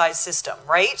supply side system,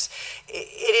 right?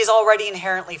 It is already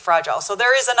inherently fragile. So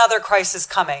there is another crisis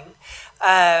coming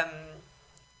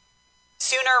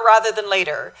sooner rather than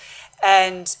later.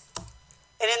 And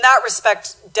in that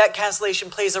respect, debt cancellation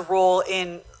plays a role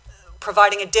in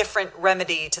providing a different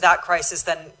remedy to that crisis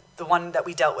than the one that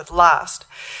we dealt with last.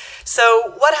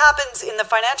 So what happens in the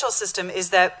financial system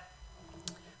is that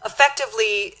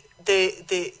effectively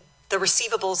the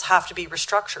receivables have to be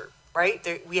restructured,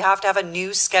 right? We have to have a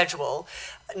new schedule,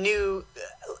 a new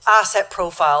asset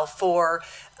profile for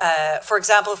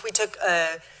example, if we took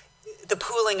the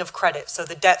pooling of credit, so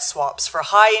the debt swaps for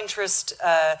high interest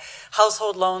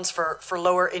household loans, for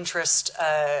lower interest,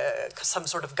 some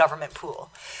sort of government pool.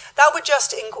 That would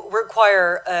just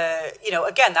require,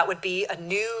 again, that would be a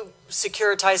new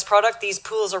securitized product. These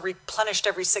pools are replenished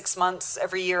every 6 months,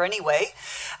 every year anyway.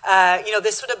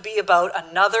 This would be about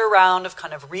another round of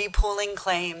kind of repooling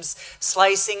claims,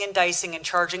 slicing and dicing and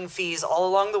charging fees all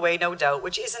along the way, no doubt,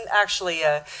 which isn't actually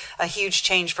a huge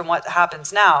change from what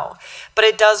happens now. But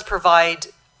it does provide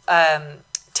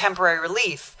temporary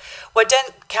relief. What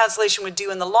debt cancellation would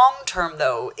do in the long term,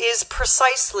 though, is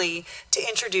precisely to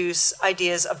introduce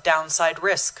ideas of downside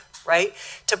risk, right?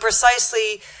 To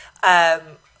precisely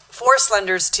force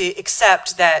lenders to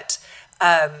accept that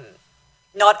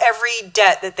not every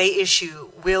debt that they issue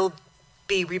will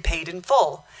be repaid in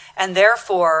full. And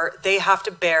therefore, they have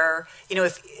to bear,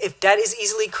 if debt is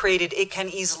easily created, it can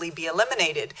easily be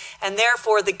eliminated. And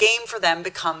therefore, the game for them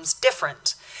becomes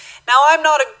different. Now, I'm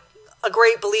not a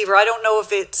great believer. I don't know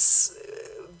if it's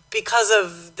because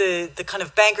of the kind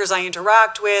of bankers I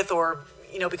interact with, or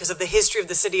because of the history of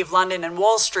the City of London and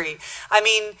Wall Street. I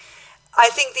mean, I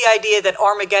think the idea that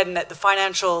Armageddon, that the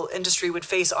financial industry would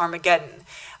face Armageddon,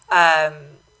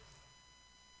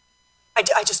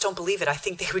 I just don't believe it. I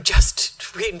think they would just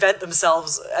reinvent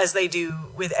themselves, as they do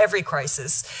with every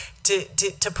crisis,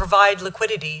 to provide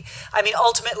liquidity. I mean,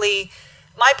 ultimately,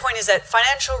 my point is that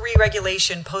financial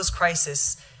re-regulation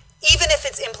post-crisis, even if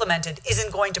it's implemented,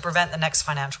 isn't going to prevent the next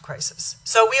financial crisis.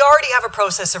 So we already have a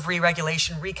process of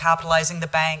re-regulation, recapitalizing the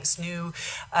banks, new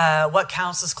what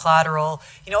counts as collateral,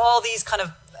 you know, all these kind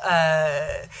of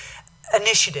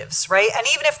initiatives, right? And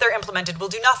even if they're implemented, will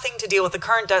do nothing to deal with the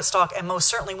current debt stock and most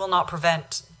certainly will not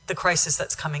prevent the crisis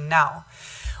that's coming now.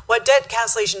 What debt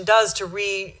cancellation does to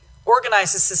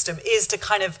reorganize the system is to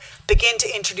kind of begin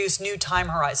to introduce new time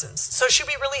horizons. So should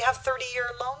we really have 30-year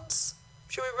loans?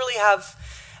 Should we really have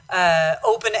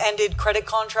open-ended credit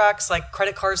contracts, like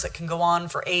credit cards that can go on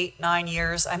for 8, 9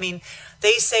 years? I mean,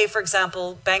 they say, for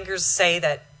example, bankers say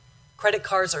that credit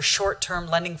cards are short-term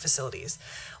lending facilities.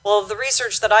 Well, the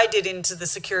research that I did into the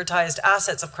securitized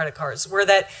assets of credit cards were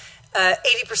that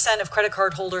 80% of credit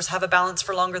card holders have a balance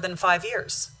for longer than 5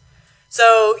 years.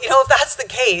 So, you know, if that's the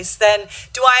case, then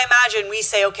do I imagine we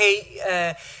say,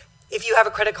 okay, if you have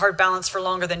a credit card balance for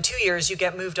longer than 2 years, you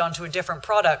get moved on to a different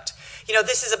product. You know,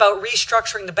 this is about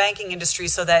restructuring the banking industry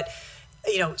so that,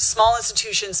 you know, small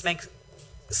institutions make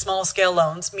small-scale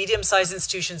loans, medium-sized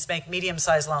institutions make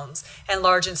medium-sized loans, and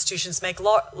large institutions make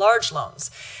large loans.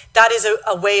 That is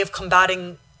a way of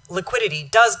combating liquidity.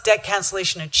 Does debt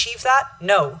cancellation achieve that?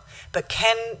 No. But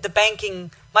can the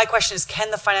banking, my question is, can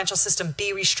the financial system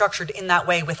be restructured in that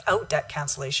way without debt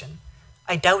cancellation?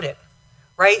 I doubt it,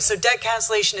 right? So debt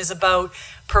cancellation is about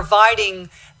providing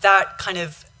that kind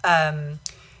of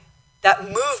that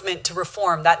movement to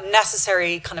reform, that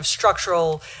necessary kind of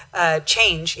structural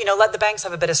change. You know, let the banks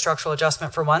have a bit of structural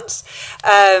adjustment for once.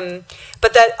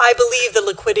 But that I believe the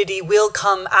liquidity will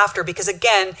come after, because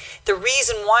again, the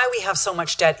reason why we have so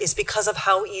much debt is because of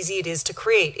how easy it is to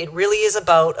create. It really is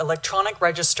about electronic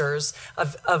registers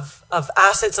of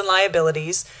assets and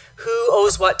liabilities, who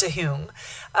owes what to whom.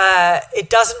 It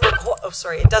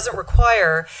doesn't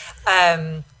require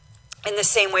in the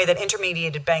same way that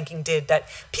intermediated banking did, that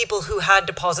people who had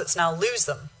deposits now lose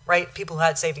them, right? People who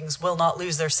had savings will not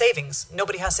lose their savings.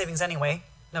 Nobody has savings anyway,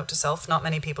 note to self, not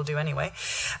many people do anyway.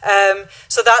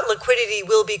 So that liquidity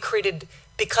will be created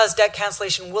because debt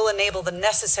cancellation will enable the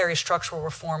necessary structural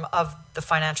reform of the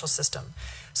financial system.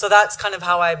 So that's kind of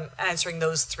how I'm answering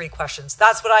those 3 questions.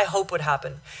 That's what I hope would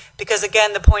happen. Because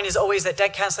again, the point is always that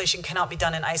debt cancellation cannot be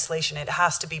done in isolation. It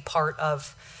has to be part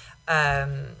of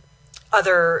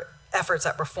other efforts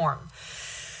at reform.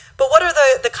 But what are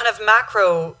the kind of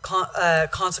macro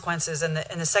consequences and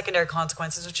the secondary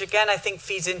consequences, which again I think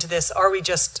feeds into this? Are we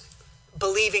just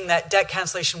believing that debt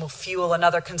cancellation will fuel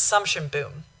another consumption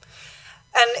boom?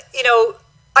 And, you know,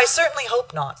 I certainly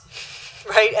hope not,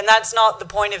 right? And that's not the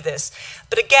point of this.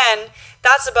 But again,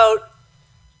 that's about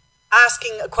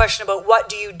asking a question about what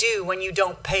do you do when you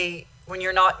don't pay, when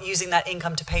you're not using that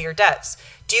income to pay your debts?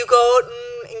 Do you go out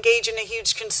and engage in a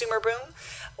huge consumer boom?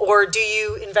 Or do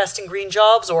you invest in green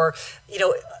jobs? Or, you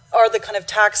know, are the kind of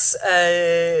tax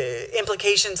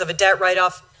implications of a debt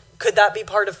write-off, could that be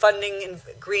part of funding in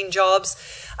green jobs?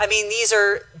 I mean, these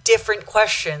are different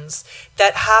questions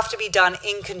that have to be done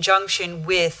in conjunction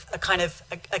with a kind of,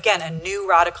 again, a new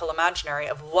radical imaginary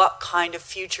of what kind of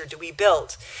future do we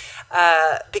build?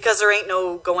 Because there ain't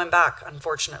no going back,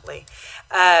 unfortunately.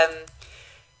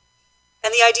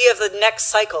 And the idea of the next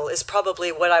cycle is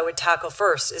probably what I would tackle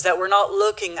first, is that we're not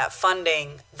looking at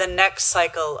funding the next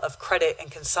cycle of credit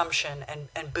and consumption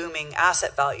and booming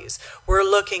asset values. We're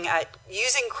looking at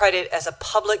using credit as a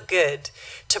public good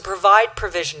to provide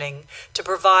provisioning, to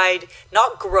provide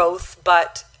not growth,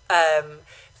 but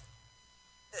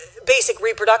basic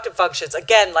reproductive functions.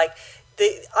 Again, like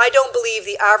I don't believe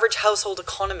the average household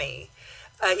economy,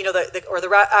 you know,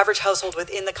 the average household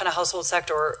within the kind of household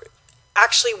sector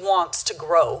actually wants to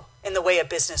grow in the way a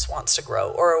business wants to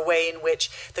grow, or a way in which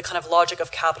the kind of logic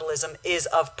of capitalism is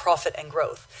of profit and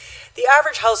growth. The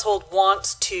average household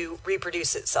wants to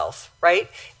reproduce itself, right?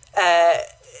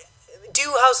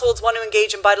 Do households want to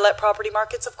engage in buy-to-let property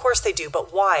markets? Of course they do,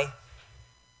 but why,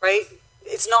 right?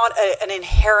 It's not an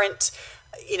inherent,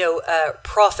 you know,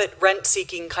 profit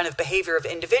rent-seeking kind of behavior of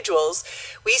individuals.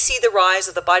 We see the rise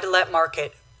of the buy-to-let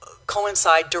market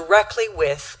coincide directly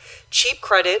with cheap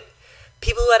credit,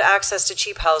 people who had access to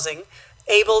cheap housing,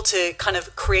 able to kind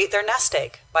of create their nest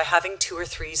egg by having 2 or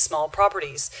 3 small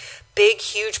properties. Big,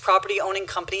 huge property owning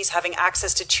companies having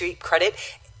access to cheap credit,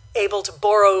 able to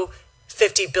borrow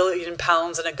 50 billion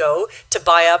pounds in a go to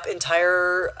buy up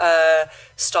entire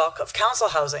stock of council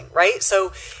housing, right?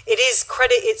 So it is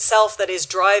credit itself that is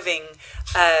driving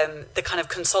the kind of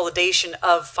consolidation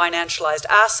of financialised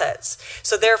assets.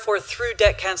 So therefore, through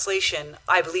debt cancellation,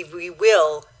 I believe we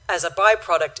will, as a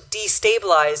byproduct,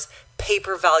 destabilise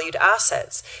paper-valued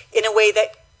assets in a way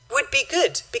that would be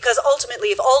good. Because ultimately,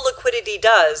 if all liquidity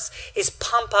does is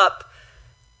pump up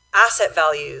asset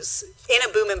values in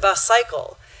a boom and bust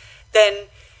cycle, then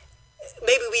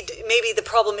maybe the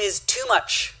problem is too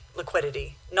much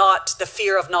liquidity, not the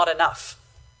fear of not enough.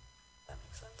 That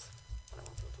makes sense. I don't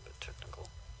know, it's a little bit technical.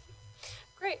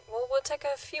 Great. Well, we'll take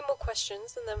a few more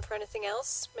questions, and then for anything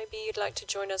else, maybe you'd like to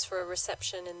join us for a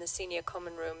reception in the senior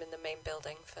common room in the main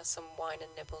building for some wine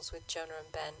and nibbles with Johnna and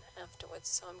Ben afterwards.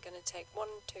 So I'm going to take 1,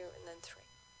 2, and then 3.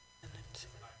 And then two.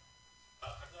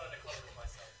 I'm not an economist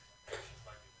myself. Patients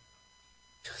might be.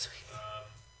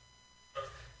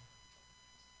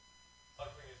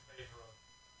 Arguing in favour of.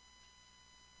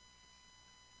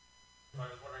 I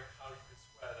was wondering how you could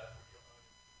square that with your own.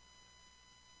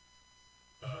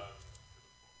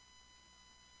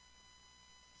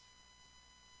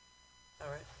 All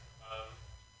right.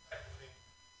 Secondly,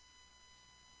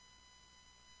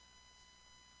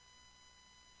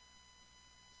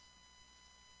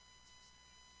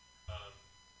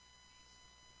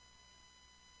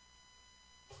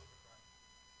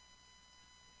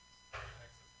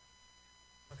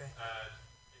 Okay. and it's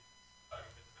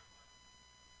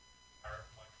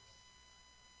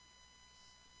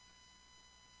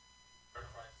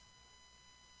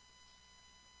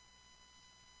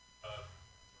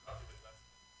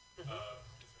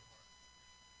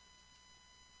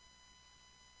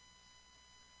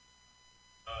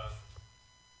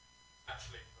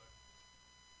actually,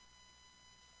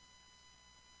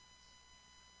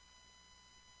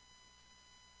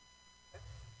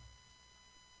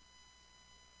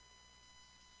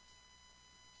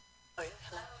 Oh, yeah.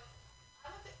 Hello.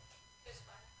 I'm a bit confused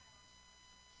by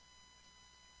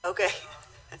Okay.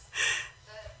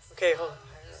 Okay, hold on.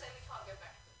 you say we can't go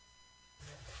back.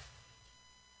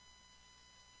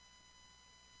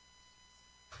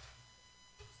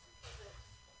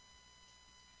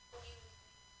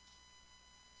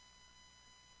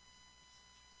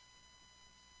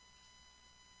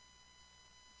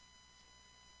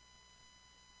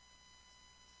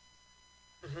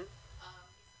 Mm-hmm. And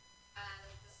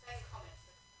the same comments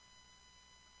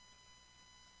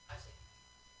that I see.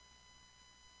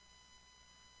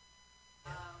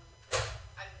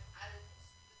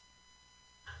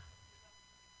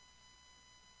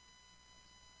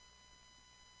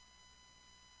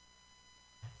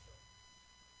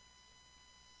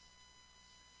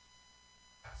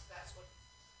 And that's what.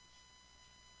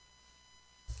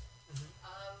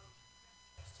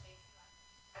 Seems to me like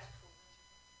radical.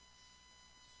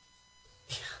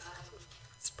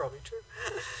 It's probably true.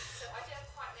 So I don't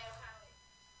quite know how it.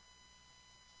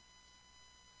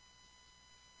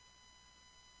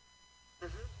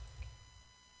 Mm-hmm.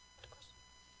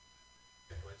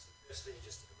 Good points. Firstly,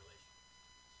 just in relation,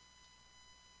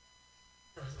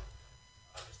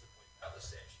 just to point out the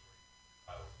section where you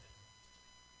filed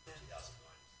in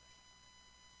 2009.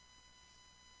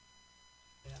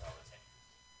 Yeah. And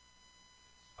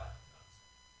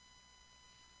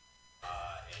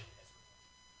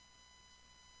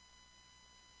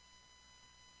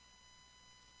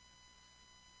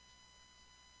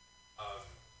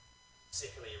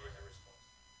particularly in response,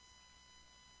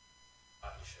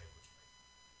 you showed which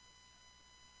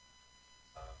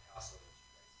household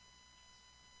interest rate.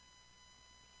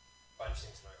 Quite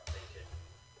interesting to know, I think, in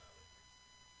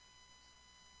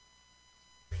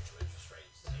mutual interest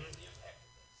rates and the impact of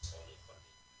this on the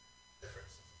economy,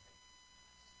 differences in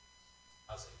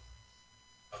housing,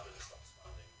 government stops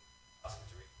funding, housing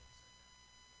directly,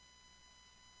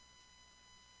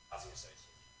 housing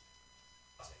association,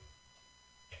 housing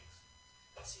X.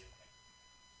 What's the impact?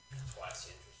 Twice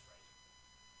the interest rate.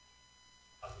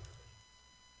 Housing provision.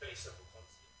 Pretty simple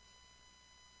concept.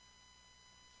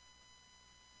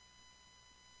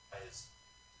 As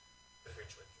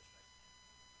differential interest rate.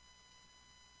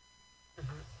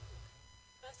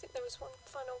 I think there was one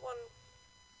final one.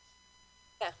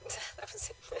 Yeah, that was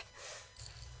it.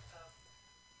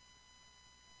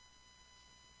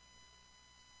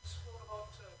 what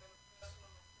about personal debt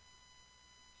voluntary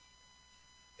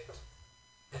rate?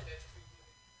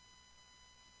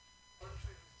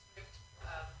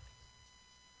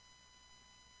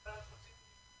 I'm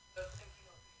particularly thinking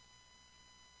of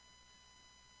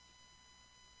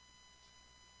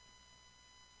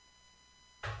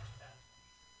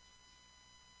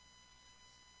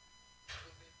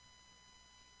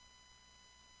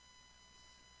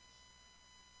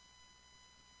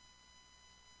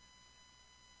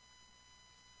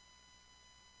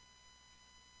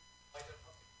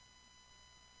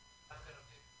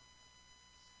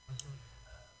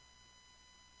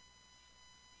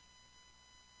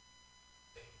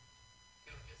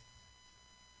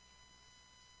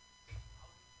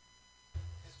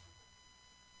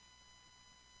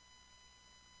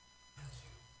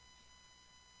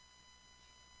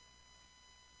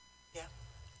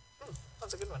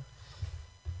That's a good one.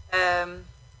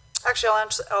 Actually,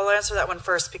 I'll answer that one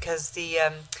first because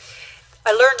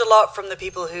I learned a lot from the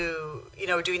people who, you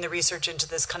know, doing the research into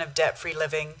this kind of debt-free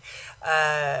living.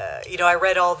 You know, I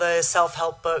read all the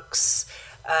self-help books.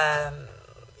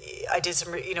 I did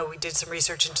some, you know, we did some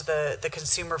research into the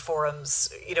consumer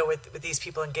forums, you know, with these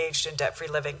people engaged in debt-free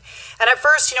living. And at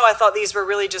first, you know, I thought these were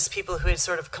really just people who had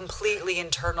sort of completely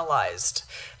internalized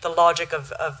the logic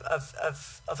of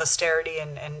austerity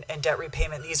and debt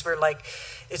repayment. These were like,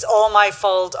 it's all my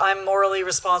fault. I'm morally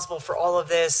responsible for all of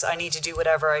this. I need to do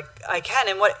whatever I can.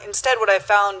 And instead what I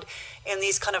found in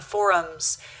these kind of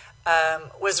forums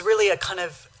was really a kind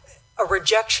of a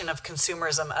rejection of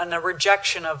consumerism and a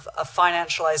rejection of a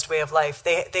financialized way of life.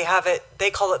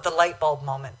 They call it the light bulb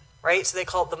moment, right? So they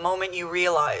call it the moment you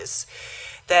realize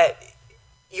that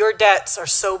your debts are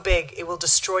so big, it will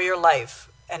destroy your life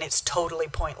and it's totally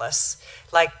pointless.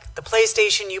 Like the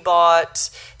PlayStation you bought,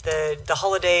 the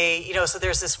holiday, you know, so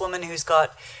there's this woman who's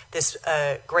got this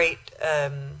great,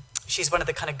 she's one of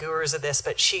the kind of gurus of this,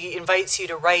 but she invites you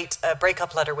to write a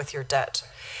breakup letter with your debt.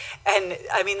 And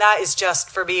I mean, that is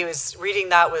just, for me, reading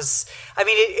that was, I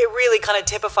mean, it really kind of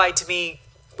typified to me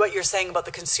what you're saying about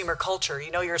the consumer culture.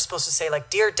 You know, you're supposed to say like,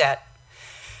 dear debt,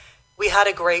 we had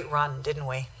a great run, didn't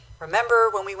we? Remember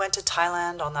when we went to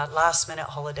Thailand on that last minute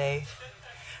holiday?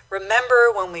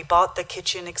 Remember when we bought the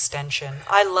kitchen extension?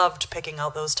 I loved picking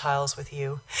out those tiles with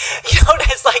you. You know,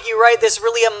 it's like you write this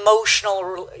really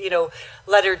emotional, you know,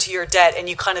 letter to your debt and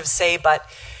you kind of say, but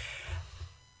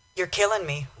you're killing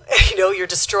me. You know, you're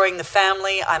destroying the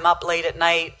family. I'm up late at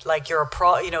night. Like you're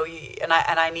you know, and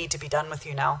I need to be done with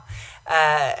you now.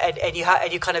 And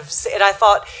you kind of say, and I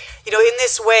thought, you know, in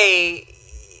this way,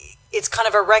 it's kind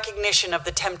of a recognition of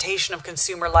the temptation of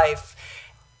consumer life,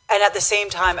 and at the same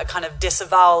time, a kind of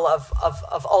disavowal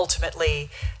of ultimately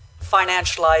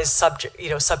financialized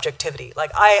subjectivity.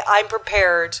 Like I'm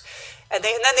prepared. And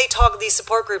then they talk, these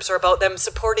support groups are about them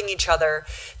supporting each other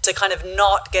to kind of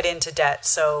not get into debt.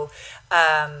 So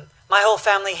my whole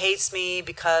family hates me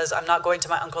because I'm not going to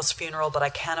my uncle's funeral, but I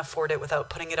can't afford it without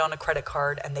putting it on a credit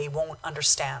card, and they won't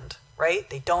understand, right?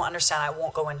 They don't understand I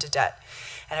won't go into debt.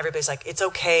 And everybody's like, it's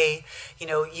okay, you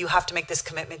know, you have to make this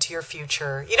commitment to your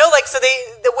future. You know, like, so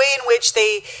the way in which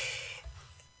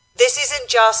this isn't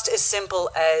just as simple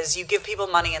as you give people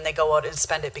money and they go out and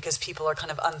spend it because people are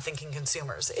kind of unthinking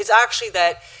consumers. It's actually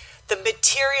that the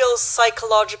material,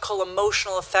 psychological,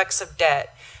 emotional effects of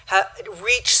debt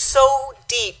reach so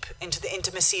deep into the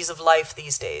intimacies of life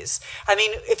these days. I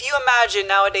mean, if you imagine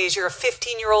nowadays you're a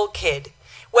 15-year-old kid,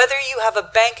 whether you have a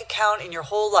bank account in your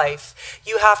whole life,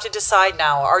 you have to decide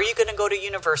now, are you going to go to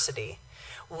university?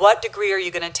 What degree are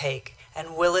you going to take?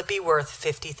 And will it be worth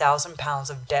 50,000 pounds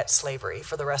of debt slavery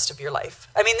for the rest of your life?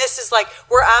 I mean, this is like,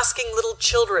 we're asking little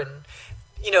children,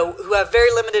 you know, who have very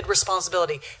limited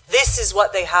responsibility. This is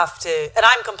what they have to, and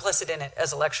I'm complicit in it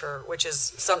as a lecturer, which is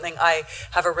something I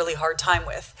have a really hard time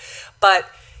with. But,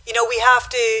 you know, we have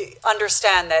to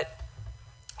understand that,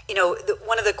 you know,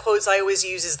 one of the quotes I always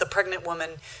use is the pregnant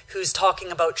woman who's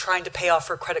talking about trying to pay off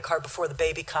her credit card before the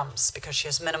baby comes because she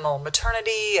has minimal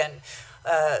maternity and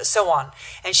so on.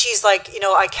 And she's like, you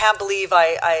know, I can't believe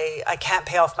I can't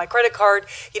pay off my credit card.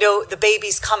 You know, the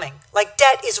baby's coming. Like,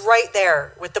 debt is right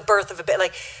there with the birth of a baby.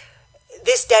 Like,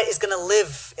 this debt is going to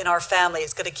live in our family.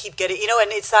 It's going to keep getting, you know,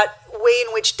 and it's that way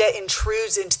in which debt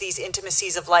intrudes into these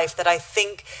intimacies of life that I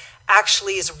think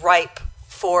actually is ripe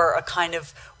for a kind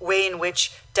of way in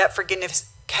which debt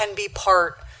forgiveness can be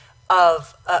part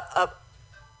of a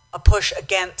push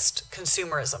against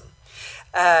consumerism.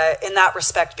 In that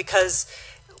respect, because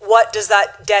what does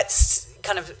that debt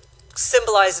kind of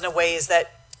symbolize in a way is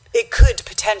that it could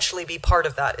potentially be part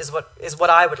of that is what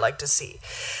I would like to see.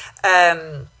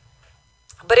 But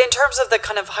in terms of the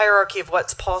kind of hierarchy of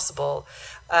what's possible,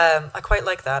 I quite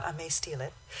like that. I may steal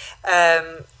it.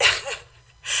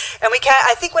 And we can't.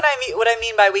 I think what I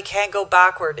mean by we can't go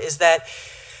backward is that,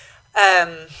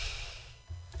 and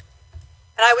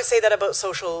I would say that about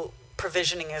social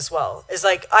provisioning as well, is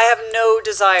like I have no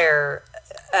desire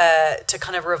to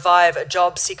kind of revive a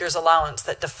job seeker's allowance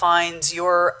that defines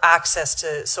your access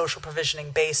to social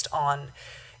provisioning based on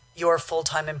your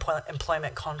full-time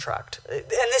employment contract.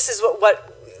 And this is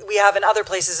what we have in other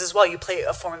places as well. You pay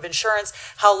a form of insurance.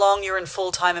 How long you're in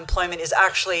full-time employment is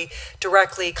actually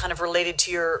directly kind of related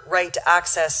to your right to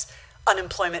access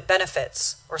unemployment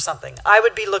benefits or something. I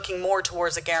would be looking more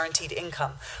towards a guaranteed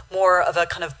income, more of a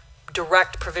kind of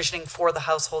direct provisioning for the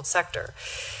household sector.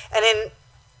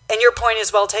 And your point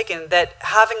is well taken, that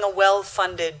having a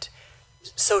well-funded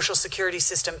social security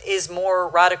system is more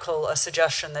radical a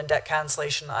suggestion than debt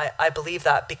cancellation. I believe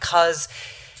that, because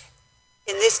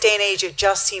in this day and age, it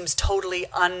just seems totally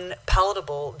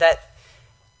unpalatable that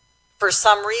for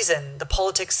some reason the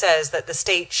politics says that the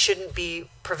state shouldn't be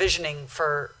provisioning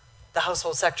for the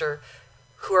household sector,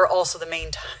 who are also the main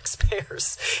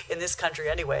taxpayers in this country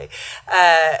anyway.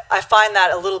 I find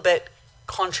that a little bit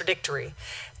contradictory.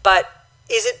 But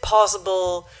is it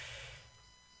possible?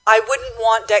 I wouldn't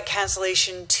want debt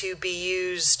cancellation to be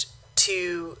used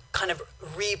to kind of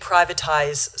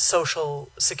re-privatize social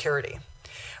security.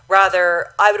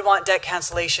 Rather, I would want debt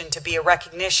cancellation to be a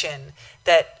recognition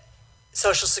that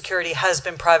social security has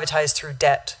been privatized through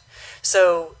debt.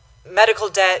 So medical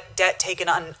debt, debt taken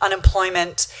on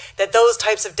unemployment, that those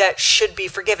types of debt should be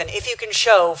forgiven. If you can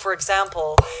show, for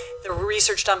example, the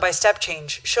research done by Step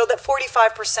Change showed that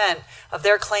 45% of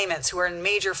their claimants who are in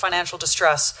major financial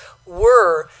distress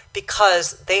were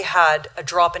because they had a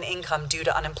drop in income due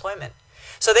to unemployment.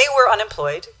 So they were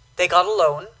unemployed, they got a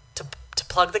loan to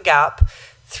plug the gap,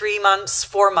 3 months,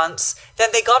 4 months,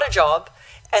 then they got a job,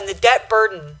 and the debt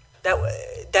burden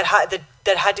that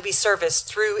had to be serviced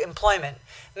through employment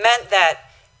meant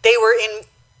that they were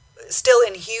still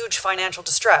in huge financial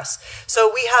distress.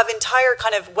 So we have entire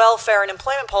kind of welfare and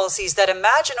employment policies that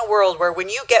imagine a world where when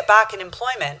you get back in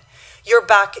employment, you're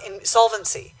back in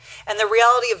solvency. And the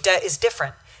reality of debt is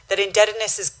different, that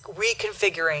indebtedness is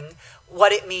reconfiguring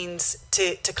what it means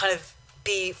to kind of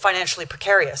be financially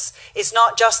precarious. It's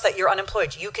not just that you're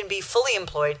unemployed. You can be fully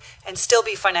employed and still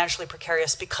be financially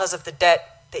precarious because of the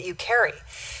debt that you carry.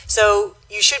 So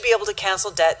you should be able to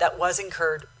cancel debt that was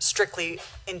incurred strictly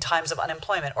in times of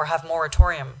unemployment, or have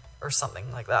moratorium or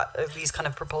something like that. These kind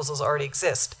of proposals already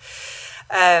exist.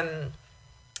 But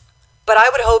I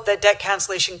would hope that debt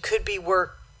cancellation could be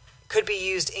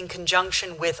used in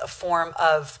conjunction with a form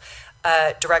of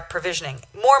direct provisioning.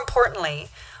 More importantly,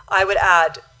 I would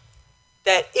add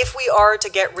that if we are to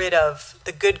get rid of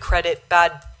the good credit,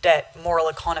 bad debt moral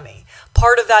economy,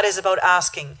 part of that is about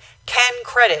asking, can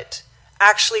credit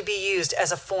actually be used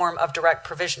as a form of direct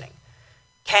provisioning?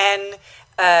 Can,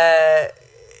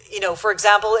 for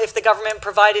example, if the government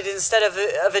provided, instead of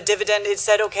a dividend, it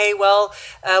said, okay, well,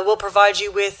 we'll provide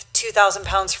you with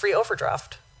 £2,000 free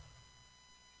overdraft.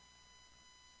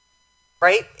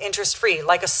 Right? Interest-free,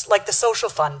 like the social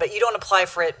fund, but you don't apply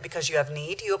for it because you have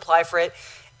need. You apply for it,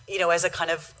 as a kind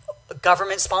of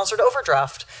government-sponsored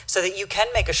overdraft so that you can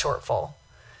make a shortfall.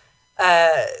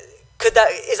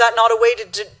 Is that not a way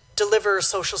to deliver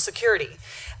social security?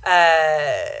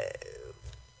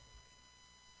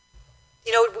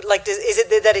 Is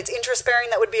it that it's interest-bearing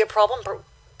that would be a problem?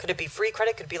 Could it be free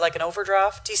credit? Could it be like an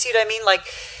overdraft? Do you see what I mean? Like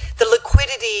the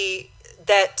liquidity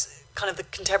that kind of the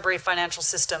contemporary financial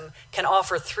system can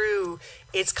offer through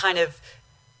its kind of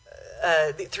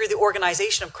through the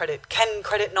organization of credit. Can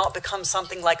credit not become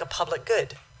something like a public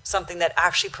good, something that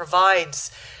actually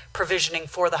provides provisioning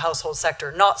for the household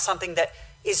sector, not something that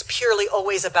is purely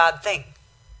always a bad thing?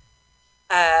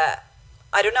 I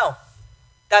don't know.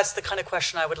 That's the kind of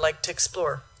question I would like to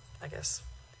explore, I guess.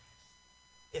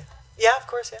 Yeah. Yeah, of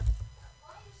course, yeah.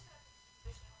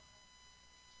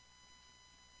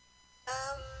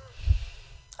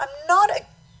 I'm not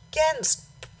against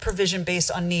provision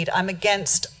based on need. I'm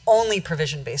against only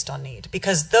provision based on need,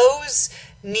 because those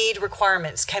need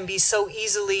requirements can be so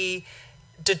easily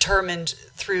determined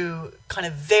through kind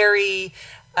of very,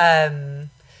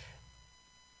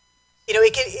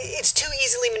 it's too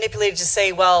easily manipulated to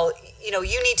say, well, you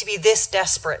need to be this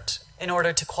desperate in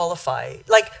order to qualify.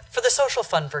 Like for the social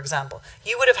fund, for example,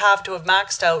 you would have to have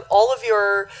maxed out all of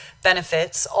your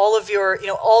benefits, all of your,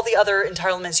 all the other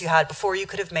entitlements you had before you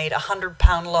could have made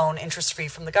 £100 loan interest-free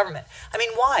from the government. I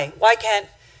mean, why? Why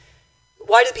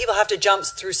do people have to jump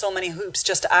through so many hoops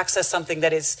just to access something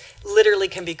that is literally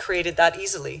can be created that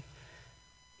easily?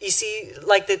 You see,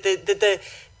 like the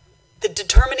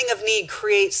determining of need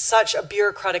creates such a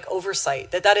bureaucratic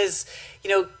oversight that is,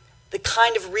 the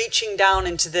kind of reaching down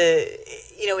into the,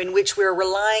 in which we're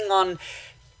relying on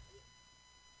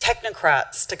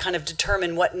technocrats to kind of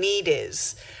determine what need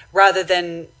is, rather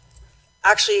than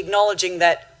actually acknowledging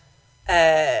that,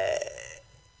 then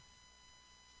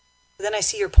I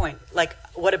see your point. Like,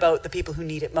 what about the people who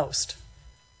need it most?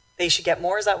 They should get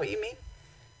more, is that what you mean?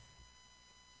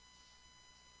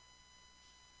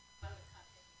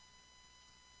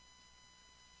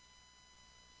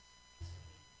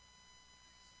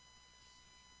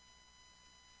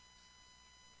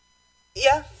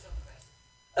 Yeah,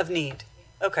 of need.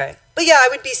 Okay. But yeah, I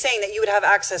would be saying that you would have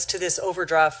access to this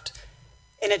overdraft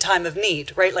in a time of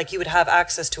need, right? Like you would have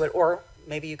access to it, or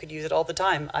maybe you could use it all the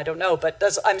time. I don't know. But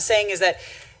I'm saying is that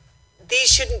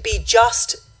these shouldn't be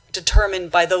just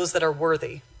determined by those that are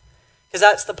worthy. Because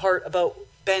that's the part about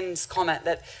Ben's comment,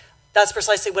 that that's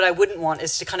precisely what I wouldn't want,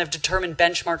 is to kind of determine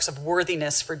benchmarks of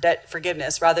worthiness for debt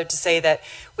forgiveness, rather to say that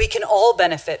we can all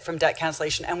benefit from debt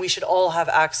cancellation and we should all have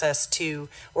access to,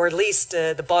 or at least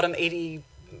the bottom 80%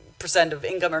 of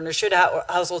income earners should have, or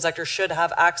household sector should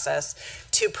have access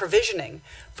to provisioning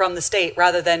from the state,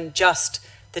 rather than just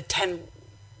the 10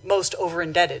 most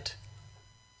over-indebted.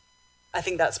 I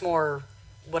think that's more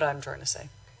what I'm trying to say.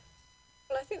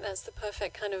 Well, I think that's the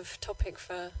perfect kind of topic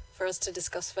for us to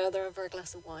discuss further over a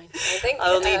glass of wine. I think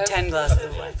I'll need 10 glasses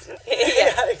of wine.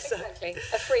 yeah, exactly.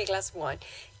 A free glass of wine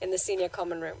in the senior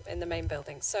common room in the main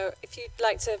building. So if you'd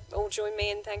like to all join me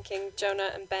in thanking Johnna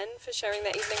and Ben for sharing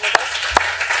their evening with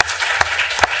us.